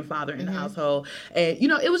mother and father in the household. And,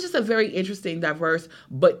 it was just a very interesting, diverse,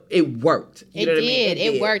 but it worked. It did.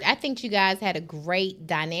 It worked. I think you guys had a great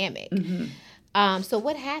dynamic. So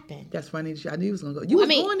what happened? That's funny. I knew you was going to go. You was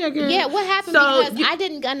going there, girl. Yeah, what happened? Because I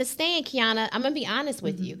didn't understand, Kiana. I'm going to be honest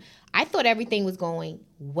with you. I thought everything was going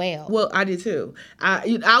well. Well, I did too.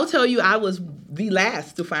 I'll tell you, I was the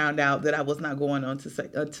last to find out that I was not going on to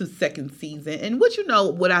second season. And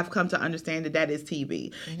what I've come to understand that is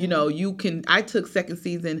TV. Mm-hmm. I took second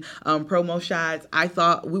season promo shots. I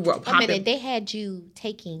thought we were popping. A minute, they had you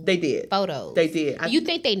taking photos. They did. You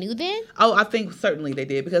think they knew then? Oh, I think certainly they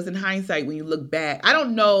did, because in hindsight, when you look back, I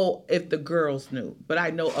don't know if the girls knew, but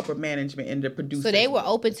I know upper management and the producers. So they were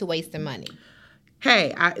open to wasting money.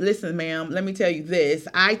 Hey, listen, ma'am. Let me tell you this.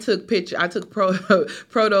 I took the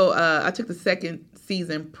second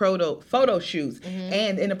season photo shoots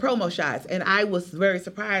and in the promo shots, and I was very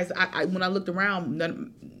surprised. I when I looked around,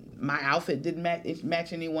 my outfit didn't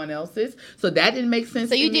match anyone else's, so that didn't make sense.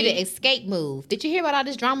 So you did an escape move. Did you hear about all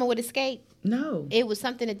this drama with Escape? No. It was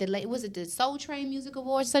something at the Soul Train Music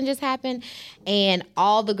Awards. Something just happened, and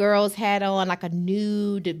all the girls had on like a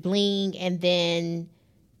nude bling, and then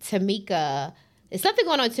Tamika. There's something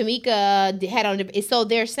going on. Tamika had on. So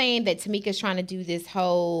they're saying that Tamika's trying to do this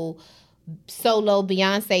whole solo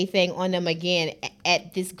Beyonce thing on them again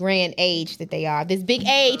at this grand age that they are, this big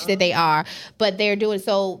age that they are. But they're doing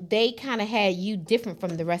so. They kind of had you different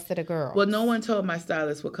from the rest of the girls. Well, no one told my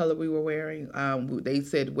stylist what color we were wearing. They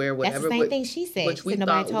said wear whatever. That's the same thing she said. Which we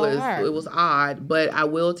thought it was odd. But I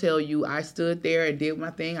will tell you, I stood there and did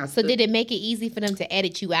my thing. So did it make it easy for them to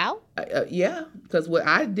edit you out? Yeah, because what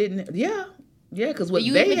I didn't. Yeah. Yeah, because what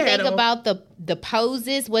you they even had think about the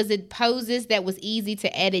poses? Was it poses that was easy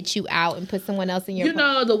to edit you out and put someone else in your?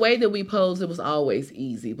 The way that we posed, it was always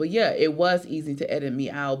easy. But yeah, it was easy to edit me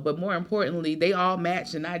out. But more importantly, they all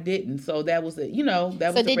matched and I didn't. So that was the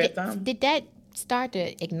red thumb. Did that start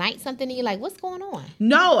to ignite something in you? Like, what's going on?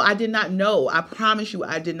 No, I did not know. I promise you,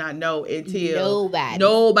 I did not know until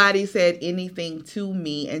nobody said anything to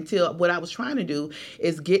me. Until what I was trying to do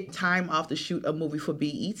is get time off to shoot a movie for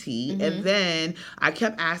BET, and then I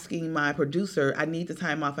kept asking my producer, "I need the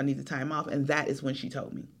time off. I need the time off," and that is when she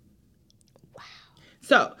told me. Wow.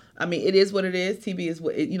 So. I mean, it is what it is. TV is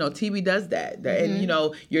what TV does that, and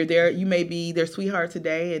you're there. You may be their sweetheart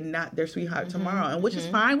today and not their sweetheart tomorrow, and which is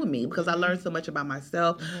fine with me because I learned so much about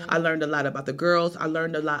myself. I learned a lot about the girls. I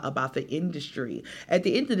learned a lot about the industry. At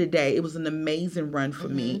the end of the day, it was an amazing run for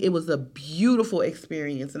me. It was a beautiful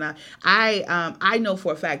experience, and I know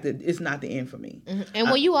for a fact that it's not the end for me.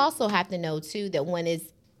 And you also have to know too that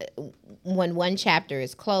when one chapter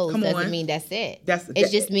is closed doesn't mean that's it.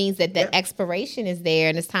 It just means that the expiration is there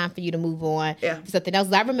and it's time for you to move on to something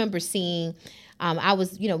else. I remember seeing, I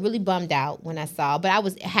was really bummed out when I saw, but I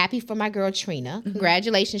was happy for my girl Trina.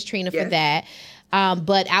 Congratulations, Trina, for that.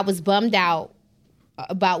 But I was bummed out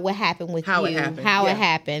about what happened with how it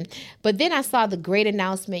happened. But then I saw the great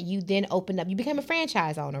announcement. You then opened up. You became a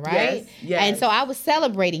franchise owner, right? Yes. And so I was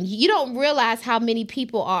celebrating. You don't realize how many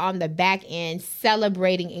people are on the back end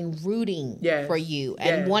celebrating and rooting for you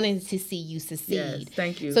and wanting to see you succeed. Yes,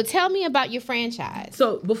 thank you. So tell me about your franchise.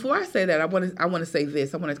 So before I say that, I want to say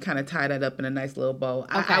this. I want to kind of tie that up in a nice little bow.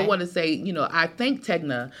 Okay. I want to say, I thank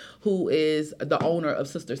Tegna, who is the owner of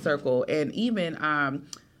Sister Circle, and even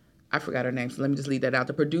I forgot her name, so let me just leave that out.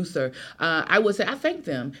 The producer, I would say I thank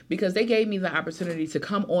them because they gave me the opportunity to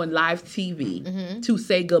come on live TV to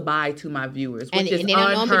say goodbye to my viewers, which is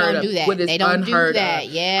unheard of. They don't do that.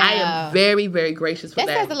 Yeah, I am very, very gracious for that.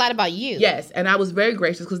 That says a lot about you. Yes, and I was very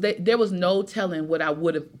gracious because there was no telling what I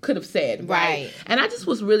could have said. Right, and I just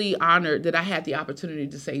was really honored that I had the opportunity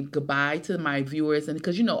to say goodbye to my viewers, and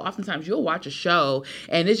because oftentimes you'll watch a show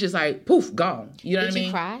and it's just like poof, gone. You know what I mean? Did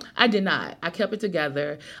you cry? I did not. I kept it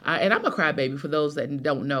together. And I'm a crybaby for those that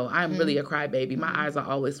don't know. I'm really a crybaby. My eyes are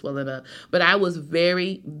always swelling up. But I was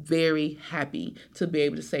very, very happy to be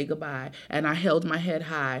able to say goodbye. And I held my head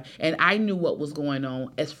high. And I knew what was going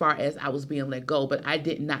on as far as I was being let go. But I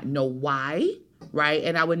did not know why. Right?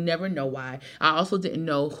 And I would never know why. I also didn't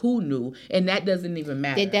know who knew. And that doesn't even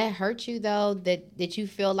matter. Did that hurt you, though? Did you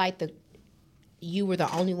feel like you were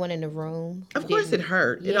the only one in the room? Of course it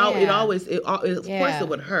hurt. Of course it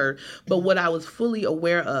would hurt. But what I was fully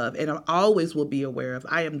aware of, and I always will be aware of,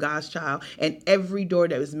 I am God's child, and every door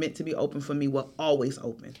that was meant to be open for me will always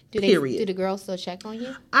open. Period. Do the girls still check on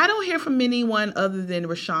you? I don't hear from anyone other than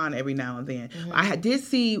Rashawn every now and then. I did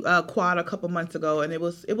see Quad a couple months ago, and it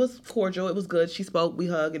was cordial. It was good. She spoke, we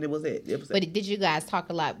hugged, and it was it. But did you guys talk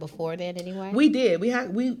a lot before then anyway? We did.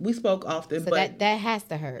 We spoke often. So but that has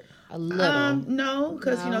to hurt. A little. No,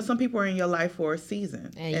 because some people are in your life for a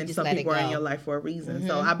season, and some people are in your life for a reason.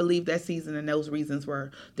 So I believe that season and those reasons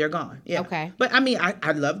they're gone. Yeah. Okay. But I mean,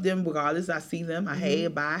 I love them regardless. I see them. I hey,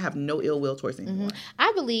 bye. I have no ill will towards anyone.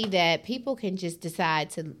 I believe that people can just decide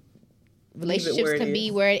to relationships can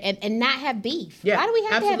be where and not have beef. Yeah, why do we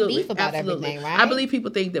have to have beef about absolutely. everything, right? I believe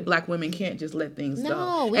people think that black women can't just let things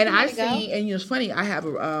go. We and can I let it go. see, and it's funny, I have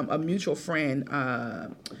a mutual friend,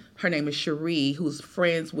 her name is Cherie, who's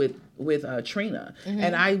friends with Trina.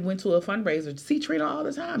 And I went to a fundraiser to see Trina all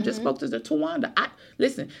the time. Just spoke to Tawanda.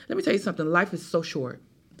 Listen, let me tell you something. Life is so short.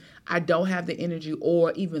 I don't have the energy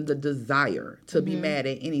or even the desire to be mad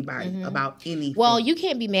at anybody about anything. Well, you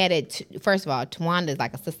can't be mad at, first of all, Tawanda is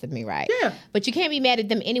like a sister to me, right? Yeah. But you can't be mad at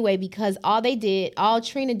them anyway because all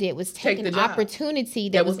Trina did was take an opportunity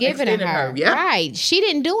that was given to her. Yeah. Right. She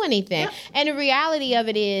didn't do anything. Yeah. And the reality of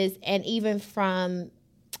it is, and even from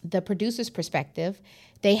the producer's perspective,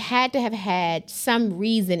 they had to have had some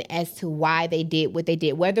reason as to why they did what they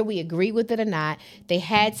did. Whether we agree with it or not, they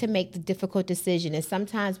had to make the difficult decision. And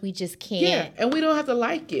sometimes we just can't. Yeah, and we don't have to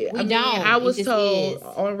like it. I was told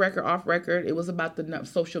on record, off record, it was about the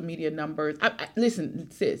social media numbers.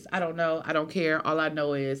 Listen, sis, I don't know. I don't care. All I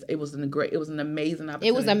know is it was an amazing opportunity.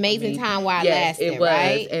 It was an amazing time while it lasted, it was.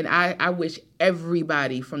 Right? And I wish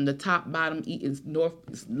everybody from the top, bottom, north,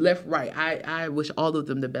 left, right, I wish all of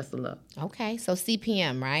them the best of luck. Okay, so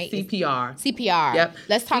CPM. Right? CPR. Yep.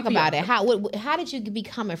 Let's talk about it. How did you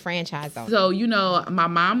become a franchise owner? So, my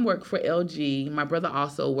mom worked for LG. My brother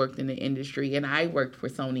also worked in the industry, and I worked for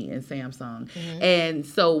Sony and Samsung. And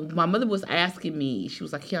so my mother was asking me, she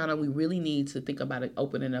was like, Kiana, we really need to think about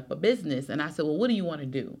opening up a business. And I said, well, what do you want to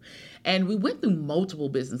do? And we went through multiple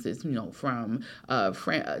businesses, from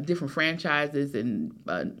different franchises and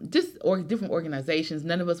different organizations.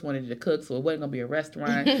 None of us wanted to cook, so it wasn't going to be a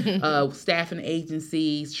restaurant, staffing agencies,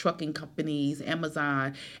 trucking companies,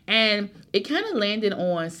 Amazon. And it kind of landed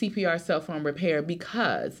on CPR cell phone repair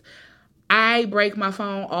because I break my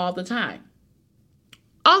phone all the time.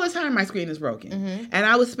 All the time my screen is broken. And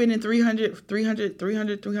I was spending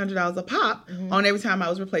 $300 a pop on every time I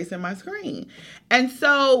was replacing my screen. And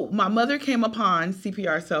so my mother came upon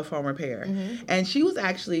CPR cell phone repair. And she was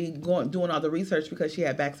actually doing all the research because she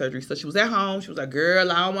had back surgery. So she was at home. She was like,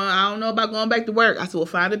 girl, I don't know about going back to work. I said, well,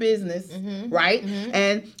 find a business, right?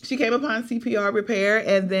 And she came upon CPR repair,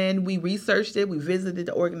 and then we researched it. We visited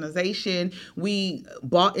the organization. We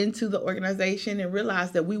bought into the organization and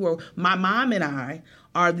realized that my mom and I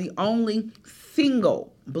are the only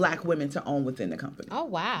single Black women to own within the company. Oh,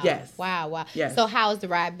 wow. Yes. Wow. Yes. So how has the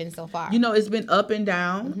ride been so far? It's been up and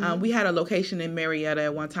down. We had a location in Marietta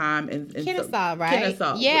at one time. Kennesaw, right?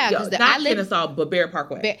 Kennesaw. Yeah. Not Kennesaw, but Bear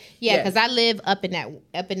Parkway. Because I live up in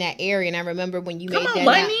that area, and I remember when you made that.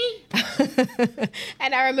 Bunny.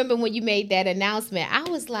 And I remember when you made that announcement, I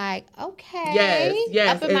was like, okay.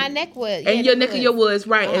 Yes. Up in my neck woods. And your neck of your woods,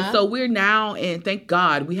 right. And so we're now, and thank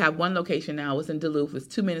God, we have one location now. It's in Duluth. It's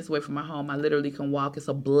 2 minutes away from my home. I literally can walk. It's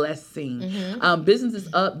a blessing. Business is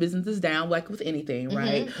up, business is down, like with anything,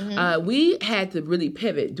 right? We had to really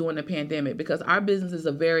pivot during the pandemic because our business is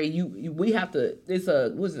a very, we have to, it's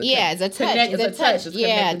a touch. It's touch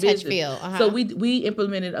feel. So we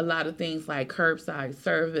implemented a lot of things like curbside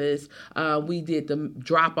service. We did the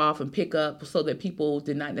drop off and pick up so that people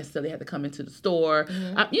did not necessarily have to come into the store.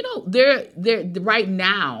 Right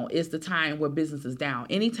now is the time where business is down.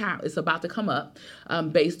 Anytime it's about to come up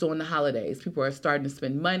based on the holidays. People are starting to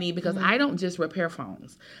spend money because I don't just repair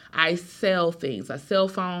phones. I sell things. I sell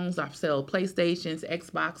phones. I sell PlayStations,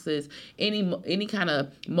 Xboxes, any kind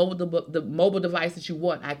of mobile device that you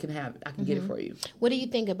want. I can get it for you. What do you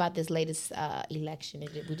think about this latest election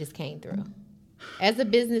that we just came through? As a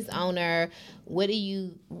business owner,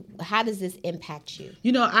 how does this impact you?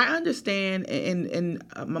 I understand, and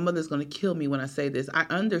my mother's going to kill me when I say this. I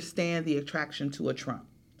understand the attraction to a Trump.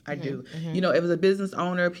 I do. As a business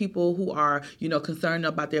owner, people who are, concerned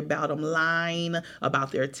about their bottom line,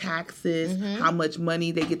 about their taxes, how much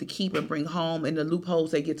money they get to keep and bring home, and the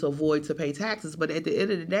loopholes they get to avoid to pay taxes. But at the end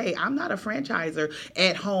of the day, I'm not a franchiser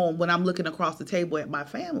at home when I'm looking across the table at my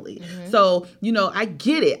family. So, I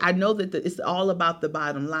get it. I know that it's all about the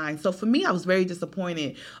bottom line. So for me, I was very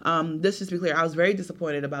disappointed. Let's just be clear. I was very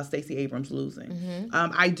disappointed about Stacey Abrams losing.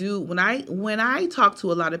 I do. When I talk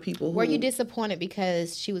to a lot of people Were you disappointed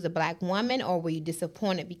because she was a Black woman, or were you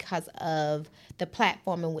disappointed because of the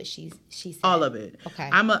platform in which she said? All of it. Okay.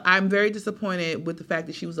 I'm very disappointed with the fact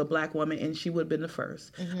that she was a Black woman and she would have been the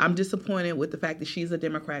first. I'm disappointed with the fact that she's a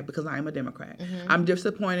Democrat because I am a Democrat. I'm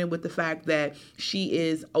disappointed with the fact that she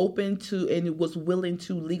is open to and was willing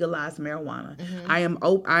to legalize marijuana.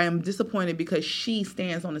 I am disappointed because she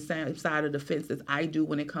stands on the same side of the fence as I do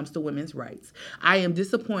when it comes to women's rights. I am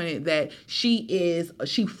disappointed that she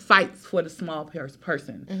fights for the small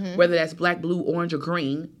person. Whether that's black, blue, orange, or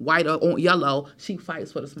green, white, or yellow, she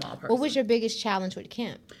fights for the small person. What was your biggest challenge with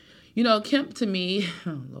Kemp? Kemp to me,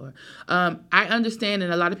 oh Lord, I understand,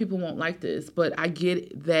 and a lot of people won't like this, but I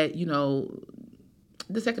get that,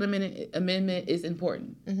 the Second Amendment is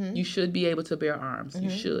important. Mm-hmm. You should be able to bear arms. Mm-hmm. You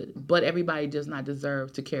should. But everybody does not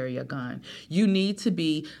deserve to carry a gun. You need to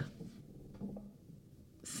be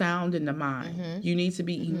sound in the mind. Mm-hmm. You need to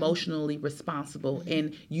be emotionally responsible, mm-hmm.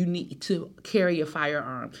 and you need to carry a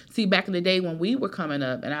firearm. See, back in the day when we were coming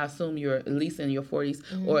up, and I assume you're at least in your 40s,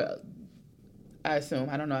 mm-hmm. or I assume,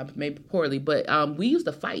 I don't know, maybe poorly, but we used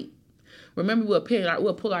to fight. Remember,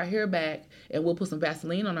 we'll pull our hair back and we'll put some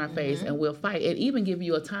Vaseline on our face, mm-hmm. and we'll fight. And even give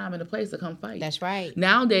you a time and a place to come fight. That's right.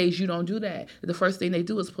 Nowadays, you don't do that. The first thing they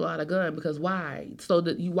do is pull out a gun, because why?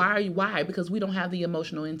 Why? Because we don't have the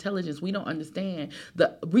emotional intelligence. We don't understand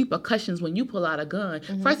the repercussions when you pull out a gun.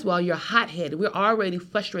 Mm-hmm. First of all, you're hot-headed. We're already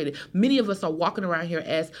frustrated. Many of us are walking around here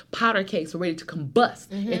as powder cakes ready to combust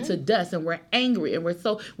mm-hmm. into dust, and we're angry, and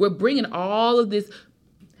we're bringing all of this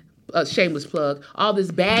shameless plug, all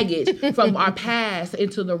this baggage from our past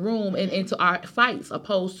into the room and into our fights,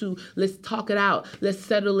 opposed to let's talk it out. Let's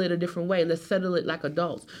settle it a different way. Let's settle it like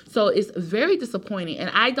adults. So it's very disappointing. And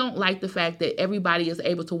I don't like the fact that everybody is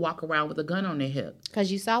able to walk around with a gun on their hip. Because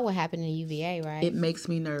you saw what happened in UVA, right? It makes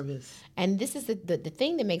me nervous. And this is the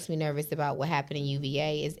thing that makes me nervous about what happened in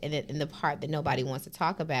UVA is, and the part that nobody wants to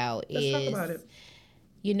talk about Let's talk about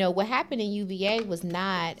it. What happened in UVA was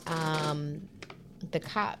not the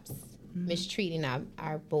cops mm-hmm. mistreating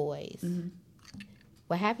our boys. Mm-hmm.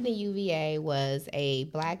 What happened in UVA was a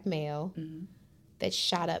black male mm-hmm. that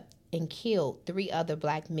shot up and killed 3 other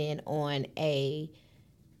black men on a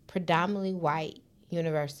predominantly white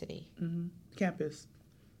university. Mm-hmm. Campus.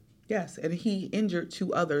 Yes, and he injured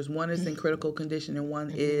 2 others. One is in critical condition, and one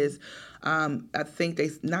mm-hmm. is, I think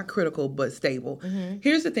not critical, but stable. Mm-hmm.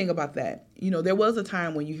 Here's the thing about that. There was a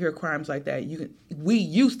time when you hear crimes like that, we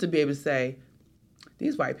used to be able to say,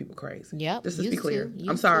 these white people crazy. Yep. Let's just be clear.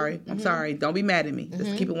 I'm sorry. Mm-hmm. I'm sorry. Don't be mad at me.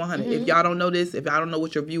 Let's keep it 100. Mm-hmm. If y'all don't know this, if I don't know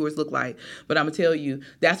what your viewers look like, but I'm going to tell you,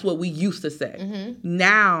 that's what we used to say. Mm-hmm.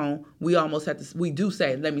 Now, we almost have to, we do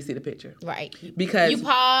say, let me see the picture. Right. Because you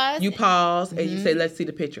pause. Mm-hmm. And you say, let's see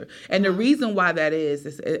the picture. And the reason why that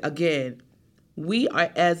is, again, we are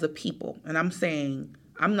as a people, and I'm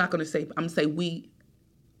going to say we,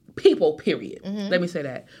 people, period. Mm-hmm. Let me say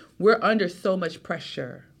that. We're under so much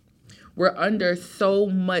pressure. We're under so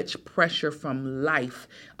much pressure from life,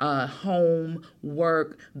 home,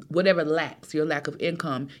 work, whatever lacks, your lack of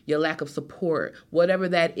income, your lack of support, whatever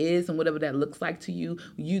that is and whatever that looks like to you,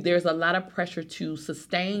 there's a lot of pressure to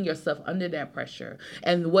sustain yourself under that pressure.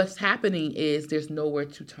 And what's happening is there's nowhere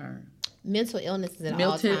to turn. Mental illness is an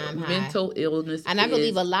all-time high. Mental illness and I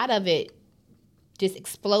believe a lot of it just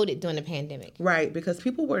exploded during the pandemic. Right, because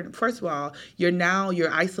people were, first of all, you're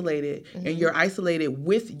isolated, mm-hmm. and you're isolated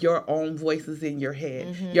with your own voices in your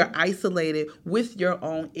head. Mm-hmm. You're isolated with your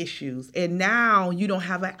own issues. And now you don't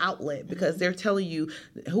have an outlet because mm-hmm. they're telling you,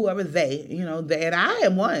 whoever and I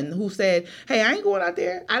am one who said, hey, I ain't going out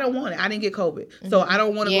there. I don't want it. I didn't get COVID. Mm-hmm. So I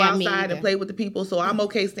don't want to go outside and play with the people. So I'm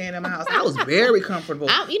okay staying in my house. I was very comfortable.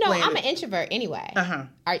 I'm an introvert anyway. Uh-huh.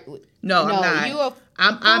 No, I'm not. You're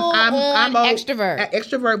I'm extrovert.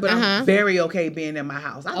 Extrovert, but I'm very okay being in my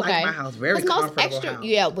house. I like my house, very comfortable house.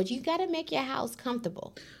 Yeah, but you got to make your house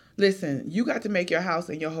comfortable. Listen, you got to make your house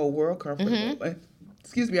and your whole world comfortable. Mm-hmm.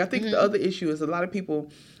 Excuse me. I think mm-hmm. the other issue is a lot of people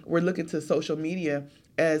were looking to social media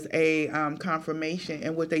as a confirmation,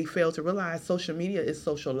 and what they fail to realize, social media is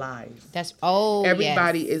social lies.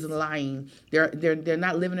 Everybody is lying. They're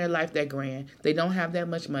not living their life that grand. They don't have that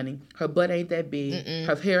much money. Her butt ain't that big. Mm-mm.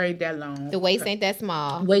 Her hair ain't that long. The waist ain't that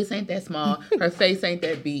small. Her face ain't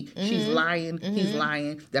that beat. Mm-hmm. She's lying. Mm-hmm. He's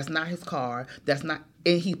lying. That's not his car. That's not,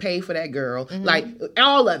 and he paid for that girl. Mm-hmm. Like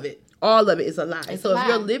all of it is a lie. If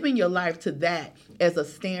you're living your life to that as a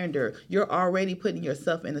standard, you're already putting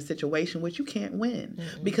yourself in a situation which you can't win.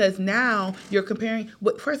 Mm-hmm. Because now you're comparing.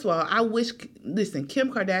 First of all,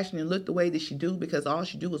 Kim Kardashian looked the way that she do because all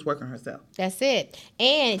she do is work on herself. That's it.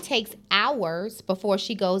 And it takes hours before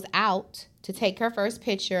she goes out to take her first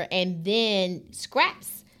picture and then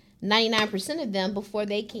scraps 99% of them before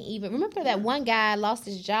they can even remember that one guy lost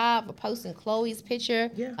his job for posting Chloe's picture.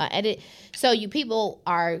 Yeah. Edit. So you people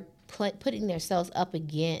are putting themselves up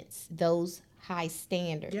against those high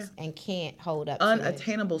standards and can't hold up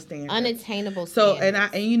unattainable to standards. Unattainable so,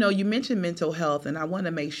 standards. And you mentioned mental health, and I want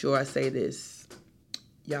to make sure I say this.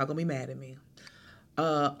 Y'all gonna be mad at me.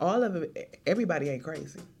 All of it, everybody ain't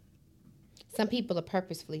crazy. Some people are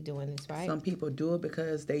purposefully doing this, right? Some people do it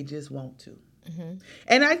because they just want to.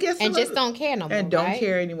 And I guess and just don't care no more. And don't right?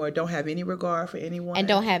 care anymore. Don't have any regard for anyone. And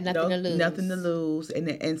don't have nothing to lose. Nothing to lose.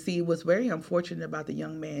 And see, what's very unfortunate about the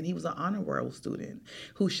young man, he was an honor roll student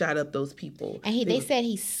who shot up those people. And they said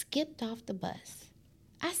he skipped off the bus.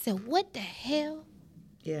 I said, what the hell?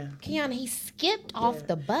 Yeah. Kiana, he skipped off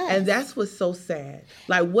the bus. And that's what's so sad.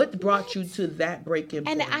 Like, what brought you to that breaking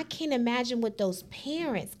point? And I can't imagine what those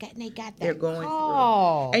parents got. They got that They're going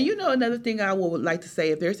call. through. And you know, another thing I would like to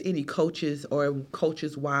say, if there's any coaches or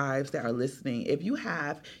coaches' wives that are listening, if you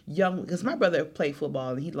have young, because my brother played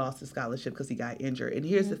football and he lost his scholarship because he got injured. And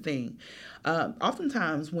here's the thing.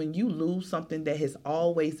 Oftentimes when you lose something that has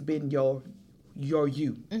always been your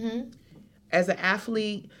you, as an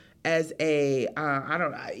athlete, as a,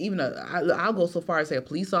 I'll go so far as say a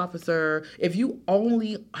police officer, if you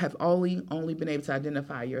only been able to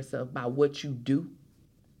identify yourself by what you do,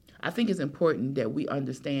 I think it's important that we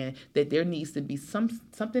understand that there needs to be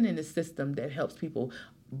something in the system that helps people,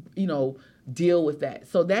 deal with that.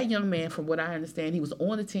 So that young man, from what I understand, he was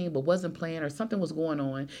on the team but wasn't playing, or something was going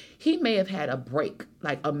on. He may have had a break,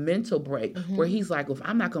 like a mental break, where he's like, well, if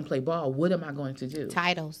I'm not going to play ball, what am I going to do?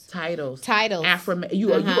 Titles.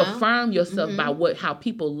 You affirm yourself by how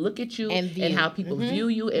people look at you and how people view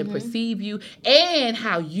you and perceive you, and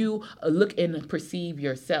how you look and perceive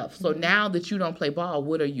yourself. So now that you don't play ball,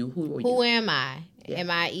 what are you? Who are you? Who am I? Yeah.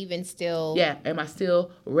 Am I even still... Yeah. Am I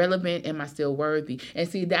still relevant? Am I still worthy? And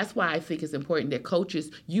see, that's why I think it's important that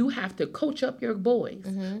coaches, you have to coach up your boys.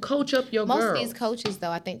 Coach up your girls. Most of these coaches,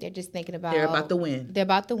 though, I think they're just thinking about... They're about the win. They're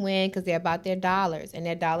about the win because they're about their dollars. And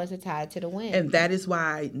their dollars are tied to the win. And that is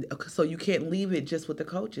why... So you can't leave it just with the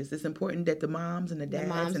coaches. It's important that the moms and the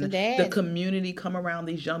dads the community come around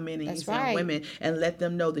these young men and these young women and let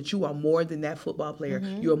them know that you are more than that football player.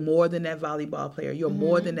 You're more than that volleyball player. You're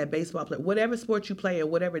more than that baseball player. Whatever sport you play or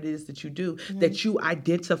whatever it is that you do, that you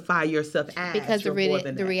identify yourself as. Because the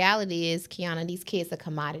reality is, Kiana, these kids are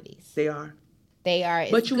commodities. They are. They are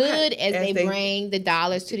as good as they bring the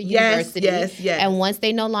dollars to the university. Yes. And once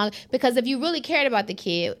they no longer... Because if you really cared about the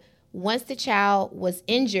kid... Once the child was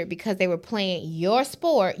injured because they were playing your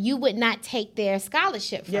sport, you would not take their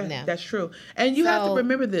scholarship from them. Yeah, that's true. And you have to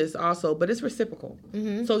remember this also, but it's reciprocal.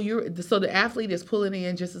 So the athlete is pulling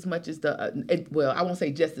in just as much as I won't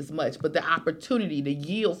say just as much, but the opportunity, the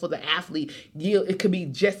yield for the athlete, it could be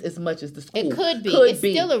just as much as the school. It could be. It's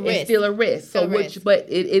still a risk. It's still a risk. But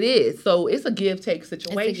it is. So it's a give-take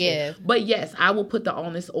situation. It's a give. But yes, I will put the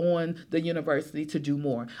onus on the university to do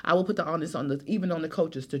more. I will put the onus even on the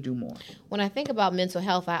coaches to do more. When I think about mental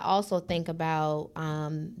health, I also think about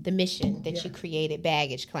the mission that you created,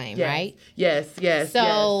 Baggage Claim, right? Yes.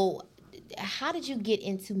 So how did you get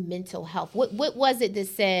into mental health? What was it that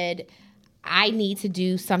said, I need to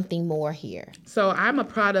do something more here? So I'm a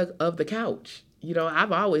product of the couch.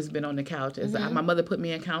 I've always been on the couch. My mother put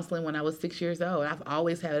me in counseling when I was 6 years old. I've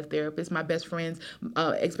always had a therapist. My best friend's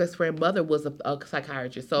ex-best friend mother was a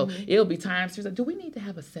psychiatrist. So it'll be times she's like, do we need to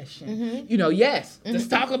have a session? Yes, let's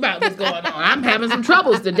talk about what's going on. I'm having some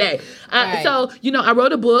troubles today. So, I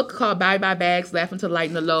wrote a book called Bye Bye Bags, Laughing to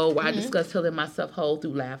Lighten the Load, where I discuss healing myself whole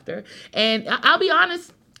through laughter. And I'll be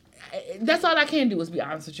honest, that's all I can do is be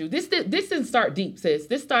honest with you. This didn't start deep, sis.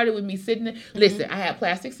 This started with me sitting there. Listen, I had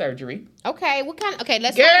plastic surgery. Okay, what kind? Okay,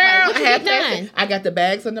 let's talk about it. What you get done? I got the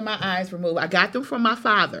bags under my eyes removed. I got them from my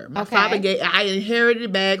father. I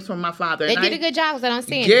inherited bags from my father. They did a good job because I don't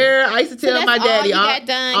see it. Girl, I used to tell my daddy all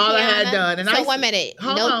I had done. And so 1 minute.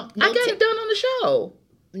 Hold on. I got it done on the show.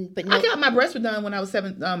 But I got my breasts done when I was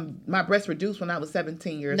my breasts reduced when I was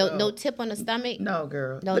 17 years old. No tip on the stomach? No,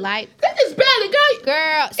 girl. No light? That is barely good.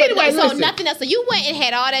 Girl. So, anyway, so nothing else. So you went and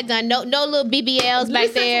had all that done. No little BBLs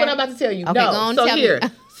back there? Listen to what I'm about to tell you. Okay, go on, tell me.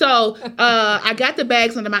 So I got the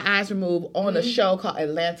bags under my eyes removed on a show called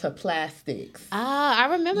Atlanta Plastics. I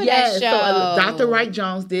remember that show. So Dr. Wright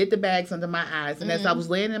Jones did the bags under my eyes. And as I was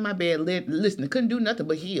laying in my bed, listening, couldn't do nothing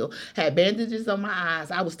but heal. Had bandages on my eyes.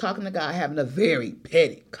 I was talking to God, having a very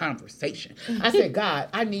petty conversation. I said, God,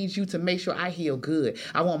 I need you to make sure I heal good.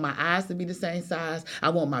 I want my eyes to be the same size. I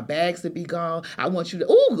want my bags to be gone. I want you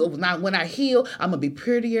to, now when I heal, I'm going to be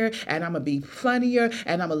prettier and I'm going to be funnier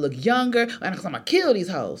and I'm going to look younger and I'm going to kill these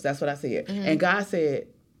hoes. That's what I said. And God said,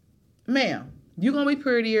 ma'am, you're going to be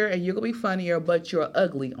prettier and you're going to be funnier, but you're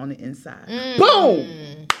ugly on the inside. Boom!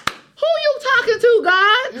 Who you talking to,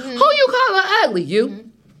 God? Who you calling ugly?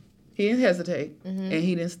 You? He didn't hesitate and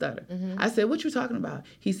he didn't stutter. I said, what you talking about?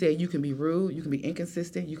 He said, you can be rude, you can be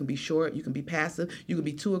inconsistent, you can be short, you can be passive, you can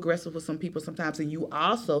be too aggressive with some people sometimes, and you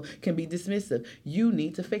also can be dismissive. You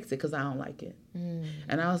need to fix it because I don't like it.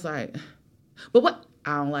 And I was like, but what?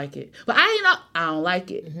 I don't like it. But I don't like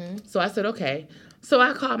it. So I said, okay, So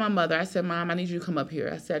I called my mother. I said, Mom, I need you to come up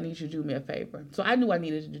here. I said, I need you to do me a favor. So I knew I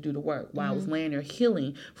needed to do the work. While I was laying there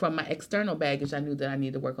healing from my external baggage, I knew that I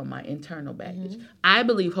needed to work on my internal baggage. I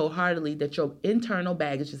believe wholeheartedly that your internal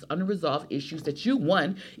baggage is unresolved issues that you,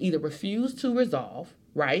 one, either refuse to resolve,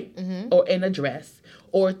 right, or and address,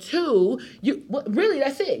 or two, really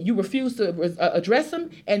that's it. You refuse to address them,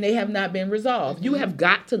 and they have not been resolved. You have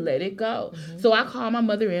got to let it go. So I called my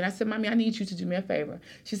mother in. I said, Mommy, I need you to do me a favor.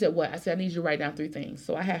 She said, what? I said, I need you to write down 3 things.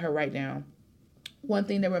 So I had her write down one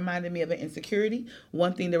thing that reminded me of an insecurity,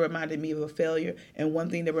 one thing that reminded me of a failure, and one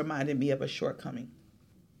thing that reminded me of a shortcoming.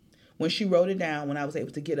 When she wrote it down, when I was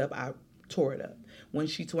able to get up, I tore it up. When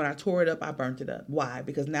I tore it up, I burnt it up. Why?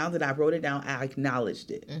 Because now that I wrote it down, I acknowledged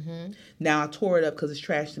it. Now I tore it up because it's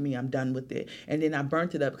trash to me. I'm done with it. And then I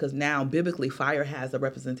burnt it up because now, biblically, fire has a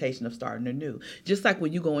representation of starting anew. Just like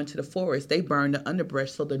when you go into the forest, they burn the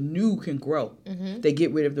underbrush so the new can grow. They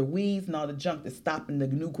get rid of the weeds and all the junk that's stopping the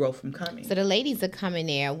new growth from coming. So the ladies are coming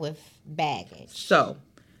there with baggage. So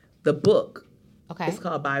the book, okay, it's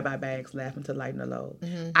called Bye Bye Bags, Laughing to Lighten the Load.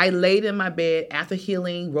 I laid in my bed after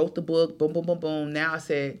healing, wrote the book, boom, boom, boom, boom. Now I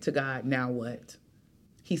said to God, now what?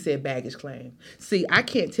 He said baggage claim. See, I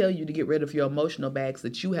can't tell you to get rid of your emotional bags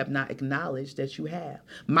that you have not acknowledged that you have.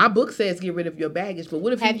 My book says get rid of your baggage, but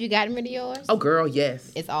what if Have you gotten rid of yours? Oh, girl, yes.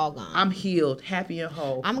 It's all gone. I'm healed, happy and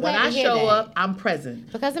whole. I'm when glad I to hear show that. up, I'm present.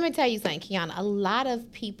 Because let me tell you something, Kiana. A lot of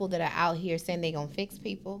people that are out here saying they're going to fix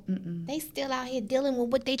people, they still out here dealing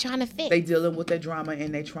with what they trying to fix. They dealing with their drama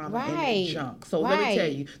and their trauma and their junk. So let me tell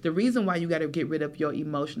you, the reason why you got to get rid of your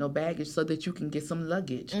emotional baggage so that you can get some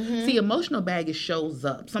luggage. See, emotional baggage shows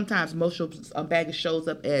up. Sometimes emotional baggage shows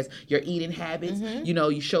up as your eating habits. You know,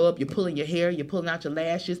 you show up, you're pulling your hair, you're pulling out your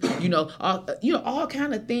lashes. All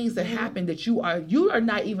kind of things that happen that you are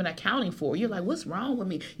not even accounting for. You're like, what's wrong with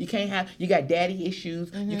me? You got daddy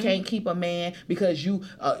issues. You can't keep a man because you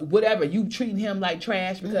you treating him like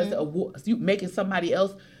trash because you making somebody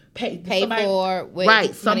else pay for what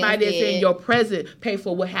right. Somebody that's in your present pay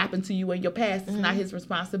for what happened to you in your past. It's not his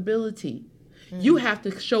responsibility. You have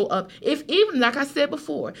to show up. Even like I said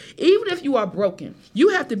before, even if you are broken, you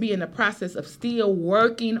have to be in the process of still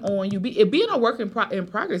working on you. Being a work in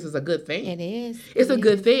progress is a good thing. It is. It's a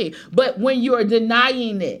good thing. But when you're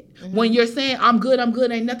denying it, when you're saying, I'm good,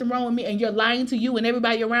 ain't nothing wrong with me, and you're lying to you and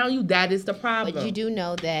everybody around you, that is the problem. But you do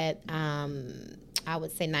know that I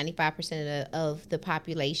would say 95% of the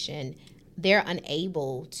population, they're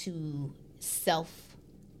unable to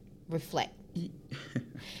self-reflect.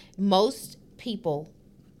 Most people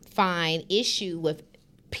find issue with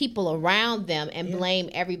people around them and blame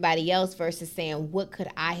everybody else versus saying, what could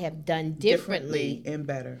I have done differently and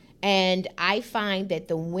better? And I find that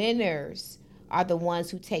the winners are the ones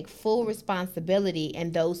who take full responsibility,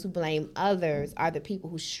 and those who blame others are the people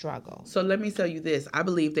who struggle. So let me tell you this. I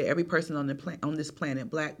believe that every person on this planet,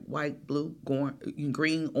 black, white, blue,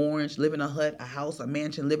 green, orange, live in a hut, a house, a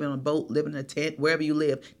mansion, live in a boat, live in a tent, wherever you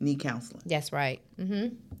live, need counseling. That's right.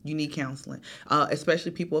 You need counseling,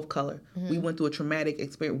 especially people of color. We went through a traumatic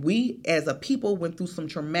experience. We, as a people, went through some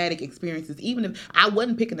traumatic experiences. Even if I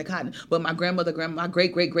wasn't picking the cotton, but my my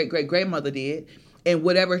great-great-great-great-grandmother did. And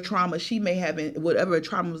whatever trauma she may have, whatever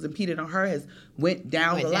trauma was impeded on her has went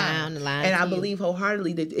down the line. And I believe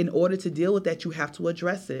wholeheartedly that in order to deal with that, you have to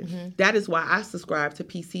address it. That is why I subscribe to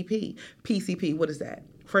PCP. PCP, what is that?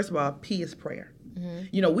 First of all, P is prayer.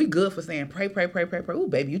 We good for saying pray. Oh,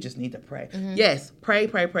 baby, you just need to pray. Yes, pray.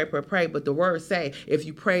 But the words say if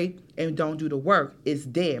you pray and don't do the work, it's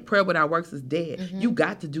dead. Prayer without works is dead. You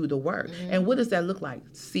got to do the work. And what does that look like?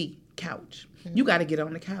 Couch. You got to get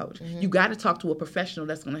on the couch. You got to talk to a professional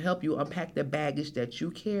that's going to help you unpack the baggage that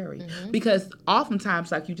you carry. Because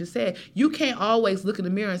oftentimes, like you just said, you can't always look in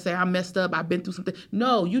the mirror and say, I messed up, I've been through something.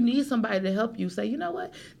 No, you need somebody to help you say, you know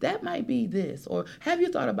what, that might be this. Or have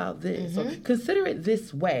you thought about this? Or consider it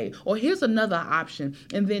this way. Or here's another option.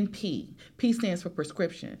 And then P. P stands for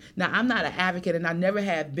prescription. Now, I'm not an advocate, and I never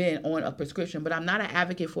have been on a prescription, but I'm not an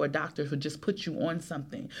advocate for a doctor who just put you on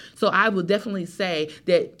something. So I would definitely say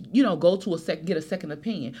that, go to get a second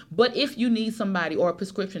opinion. But if you need somebody or a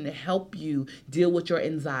prescription to help you deal with your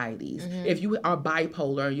anxieties, if you are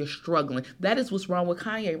bipolar and you're struggling, that is what's wrong with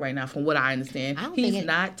Kanye right now, from what I understand. He's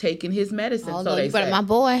not taking his medicine. Although you brought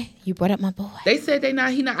up my boy. They said he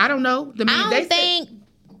not. I don't know.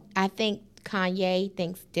 I think Kanye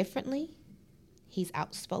thinks differently. He's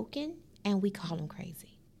outspoken, and we call him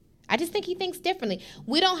crazy. I just think he thinks differently.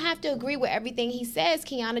 We don't have to agree with everything he says,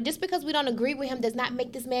 Kiana. Just because we don't agree with him does not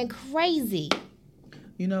make this man crazy.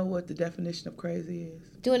 You know what the definition of crazy is?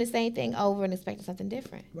 Doing the same thing over and expecting something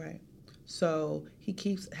different. Right. So he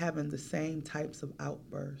keeps having the same types of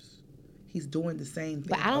outbursts. He's doing the same thing.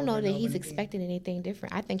 But I don't know over that and he's over again. expecting anything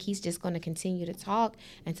different. I think he's just going to continue to talk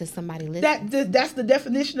until somebody listens. That's the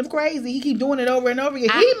definition of crazy. He keep doing it over and over again.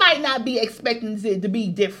 He might not be expecting it to be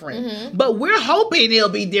different, but we're hoping it'll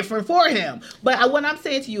be different for him. But what I'm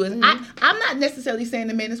saying to you is, I'm not necessarily saying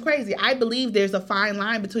the man is crazy. I believe there's a fine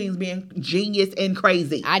line between being genius and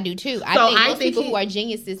crazy. I do too. I think people who are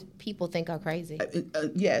geniuses, people think are crazy.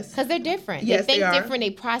 Yes. Because they're different. Yes, they think they are. different.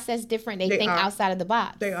 They process different. They think outside of the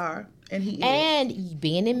box. They are. And he is. And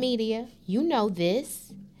being in media, you know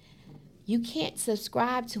this. You can't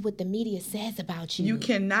subscribe to what the media says about you. You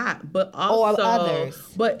cannot, but also, or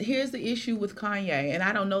others. But here's the issue with Kanye, and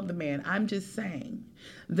I don't know the man. I'm just saying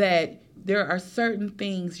that there are certain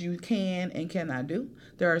things you can and cannot do.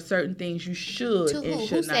 There are certain things you should and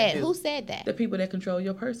should not do. Who said that? The people that control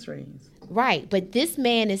your purse strings. Right, but this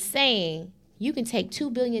man is saying, you can take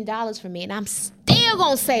 $2 billion from me, and I'm still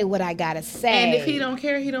gonna say what I gotta say. And if he don't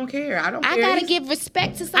care, he don't care. I don't care. I gotta give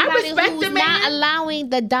respect to somebody who's not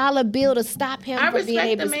allowing the dollar bill to stop him from being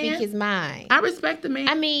able to speak his mind. I respect the man.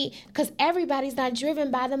 I mean, because everybody's not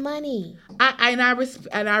driven by the money.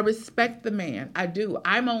 I respect the man. I do.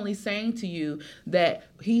 I'm only saying to you that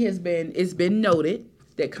it's been noted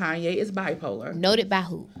that Kanye is bipolar. Noted by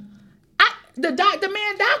who? The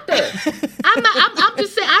man doctor. I'm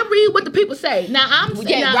just saying. I read what the people say. Now I'm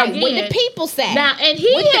saying right. Again, what the people say. Now and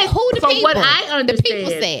he has, from people? what I understand, the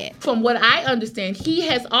people said. From what I understand, he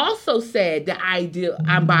has also said that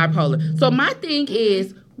I'm bipolar. So my thing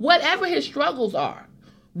is, whatever his struggles are,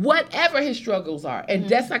 and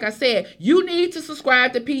that's like I said, you need to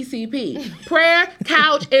subscribe to PCP, prayer,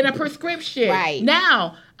 couch, and a prescription. Right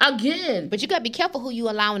Now. Again, but you gotta be careful who you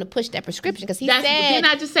allowing to push that prescription, because didn't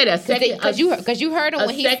I just say that? Because you heard him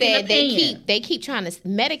when he said opinion. they keep trying to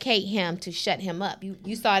medicate him to shut him up.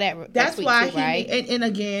 You saw that. That's tweet why too, right? And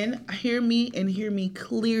again, hear me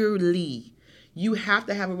clearly. You have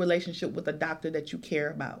to have a relationship with a doctor that you care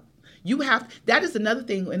about. That is another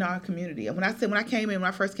thing in our community. And when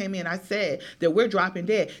I first came in, I said that we're dropping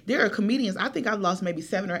dead. There are comedians. I think I've lost maybe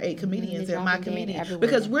 7 or 8 comedians in my community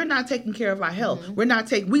because we're not taking care of our health.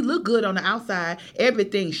 We look good on the outside,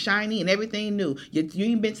 everything shiny and everything new. You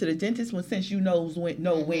ain't been to the dentist since you know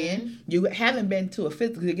when. You haven't been to a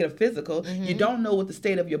physical to get a physical. You don't know what the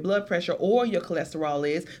state of your blood pressure or your cholesterol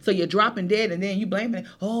is. So you're dropping dead, and then you blaming it.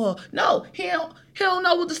 Oh no, he don't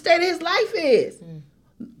know what the state of his life is.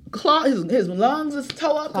 His lungs is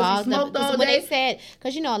tore up because he smoked all day. When they said,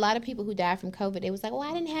 because a lot of people who died from COVID, they was like,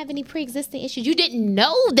 I didn't have any pre-existing issues. You didn't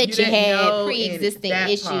know that you had pre-existing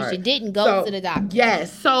issues. Part. You didn't go to the doctor.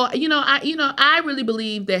 Yes. So I really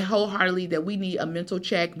believe that wholeheartedly that we need a mental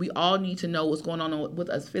check. We all need to know what's going on with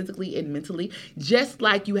us physically and mentally. Just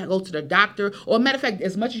like you go to the doctor, or matter of fact,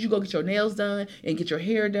 as much as you go get your nails done and get your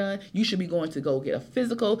hair done, you should be going to go get a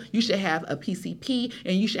physical. You should have a PCP,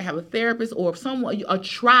 and you should have a therapist or a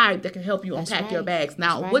tribe that can help you unpack your bags.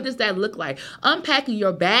 Now, what does that look like? Unpacking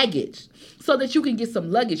your baggage so that you can get some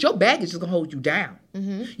luggage. Your baggage is going to hold you down.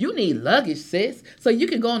 You need luggage, sis, so you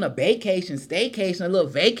can go on a vacation, staycation, a little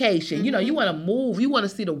vacation. You want to move. You want to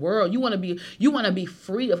see the world. You want to be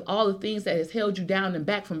free of all the things that has held you down and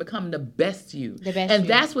back from becoming the best you.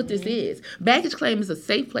 That's what this is. Baggage claim is a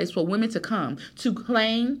safe place for women to come to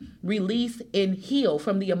claim, release, and heal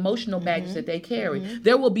from the emotional baggage that they carry.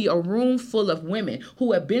 There will be a room full of women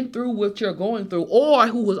who have been through what you're going through, or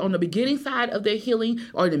who was on the beginning side of their healing,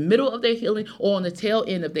 or in the middle of their healing, or on the tail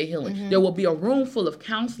end of their healing. There will be a room full of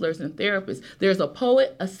counselors and therapists. There's a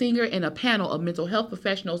poet, a singer, and a panel of mental health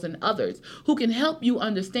professionals and others who can help you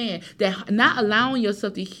understand that not allowing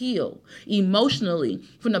yourself to heal emotionally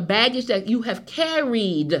from the baggage that you have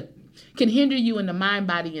carried can hinder you in the mind,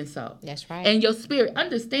 body, and soul. That's right. And your spirit.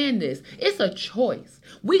 Understand this. It's a choice.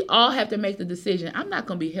 We all have to make the decision. I'm not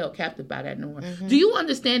going to be held captive by that no more. Do you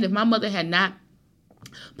understand, if my mother had not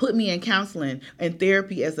put me in counseling and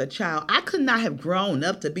therapy as a child, I could not have grown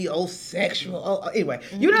up to be sexual. Anyway,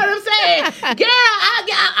 you know what I'm saying? Girl,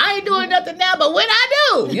 I ain't doing nothing now, but when I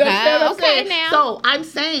do, you understand what I'm saying? Now. So I'm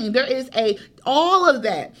saying there is all of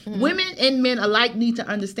that. Women and men alike need to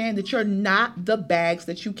understand that you're not the bags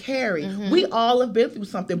that you carry. We all have been through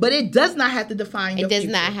something, but it does not have to define your future. It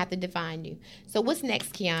does not have to define you. So what's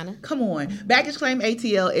next, Kiana? Come on. Baggage claim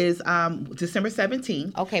ATL is December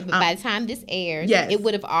 17th. Okay, but by the time this airs, yes. It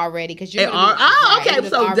would have already, because you're okay.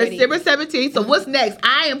 So December 17th. So what's next?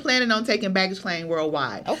 I am planning on taking baggage claim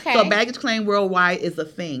worldwide. Okay. So baggage claim worldwide is a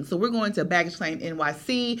thing. So we're going to baggage claim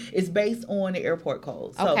NYC. It's based on the airport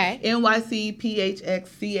code. So NYC,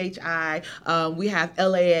 PHX, CHI. We have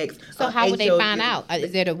LAX. So how would they find out?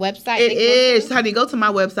 Is there a website? It is. Honey, go to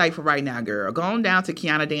my website for right now, girl. Go on down to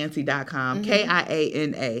KianaDancie.com.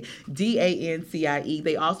 KianaDancie.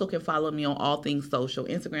 They also can follow me on all things social: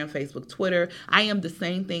 Instagram, Facebook, Twitter. I am the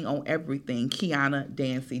same thing on everything.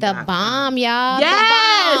 KianaDancie. The bomb, y'all.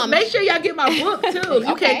 Yes. The bomb. Make sure y'all get my book too. If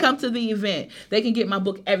you can't come to the event, they can get my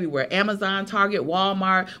book everywhere: Amazon, Target,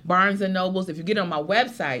 Walmart, Barnes and Nobles. If you get on my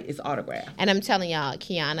website, it's autographed. And I'm telling y'all,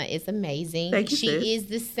 Kiana is amazing. Thank you, she sis. is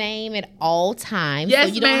the same at all times. Yes,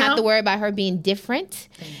 so you don't have to worry about her being different.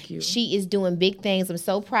 Thank you. She is doing big things. I'm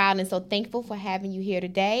so proud and so thankful for having you here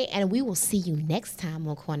today. And we will see you next time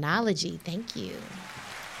on Chronology. Thank you.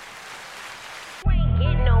 You ain't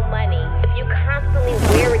getting no money if you constantly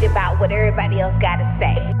worried about what everybody else got to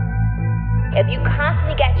say. If you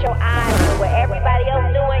constantly got your eyes on what everybody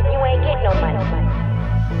else doing, you ain't getting no money.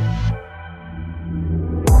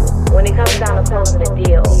 When it comes down to closing a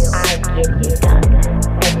deal, I get it done.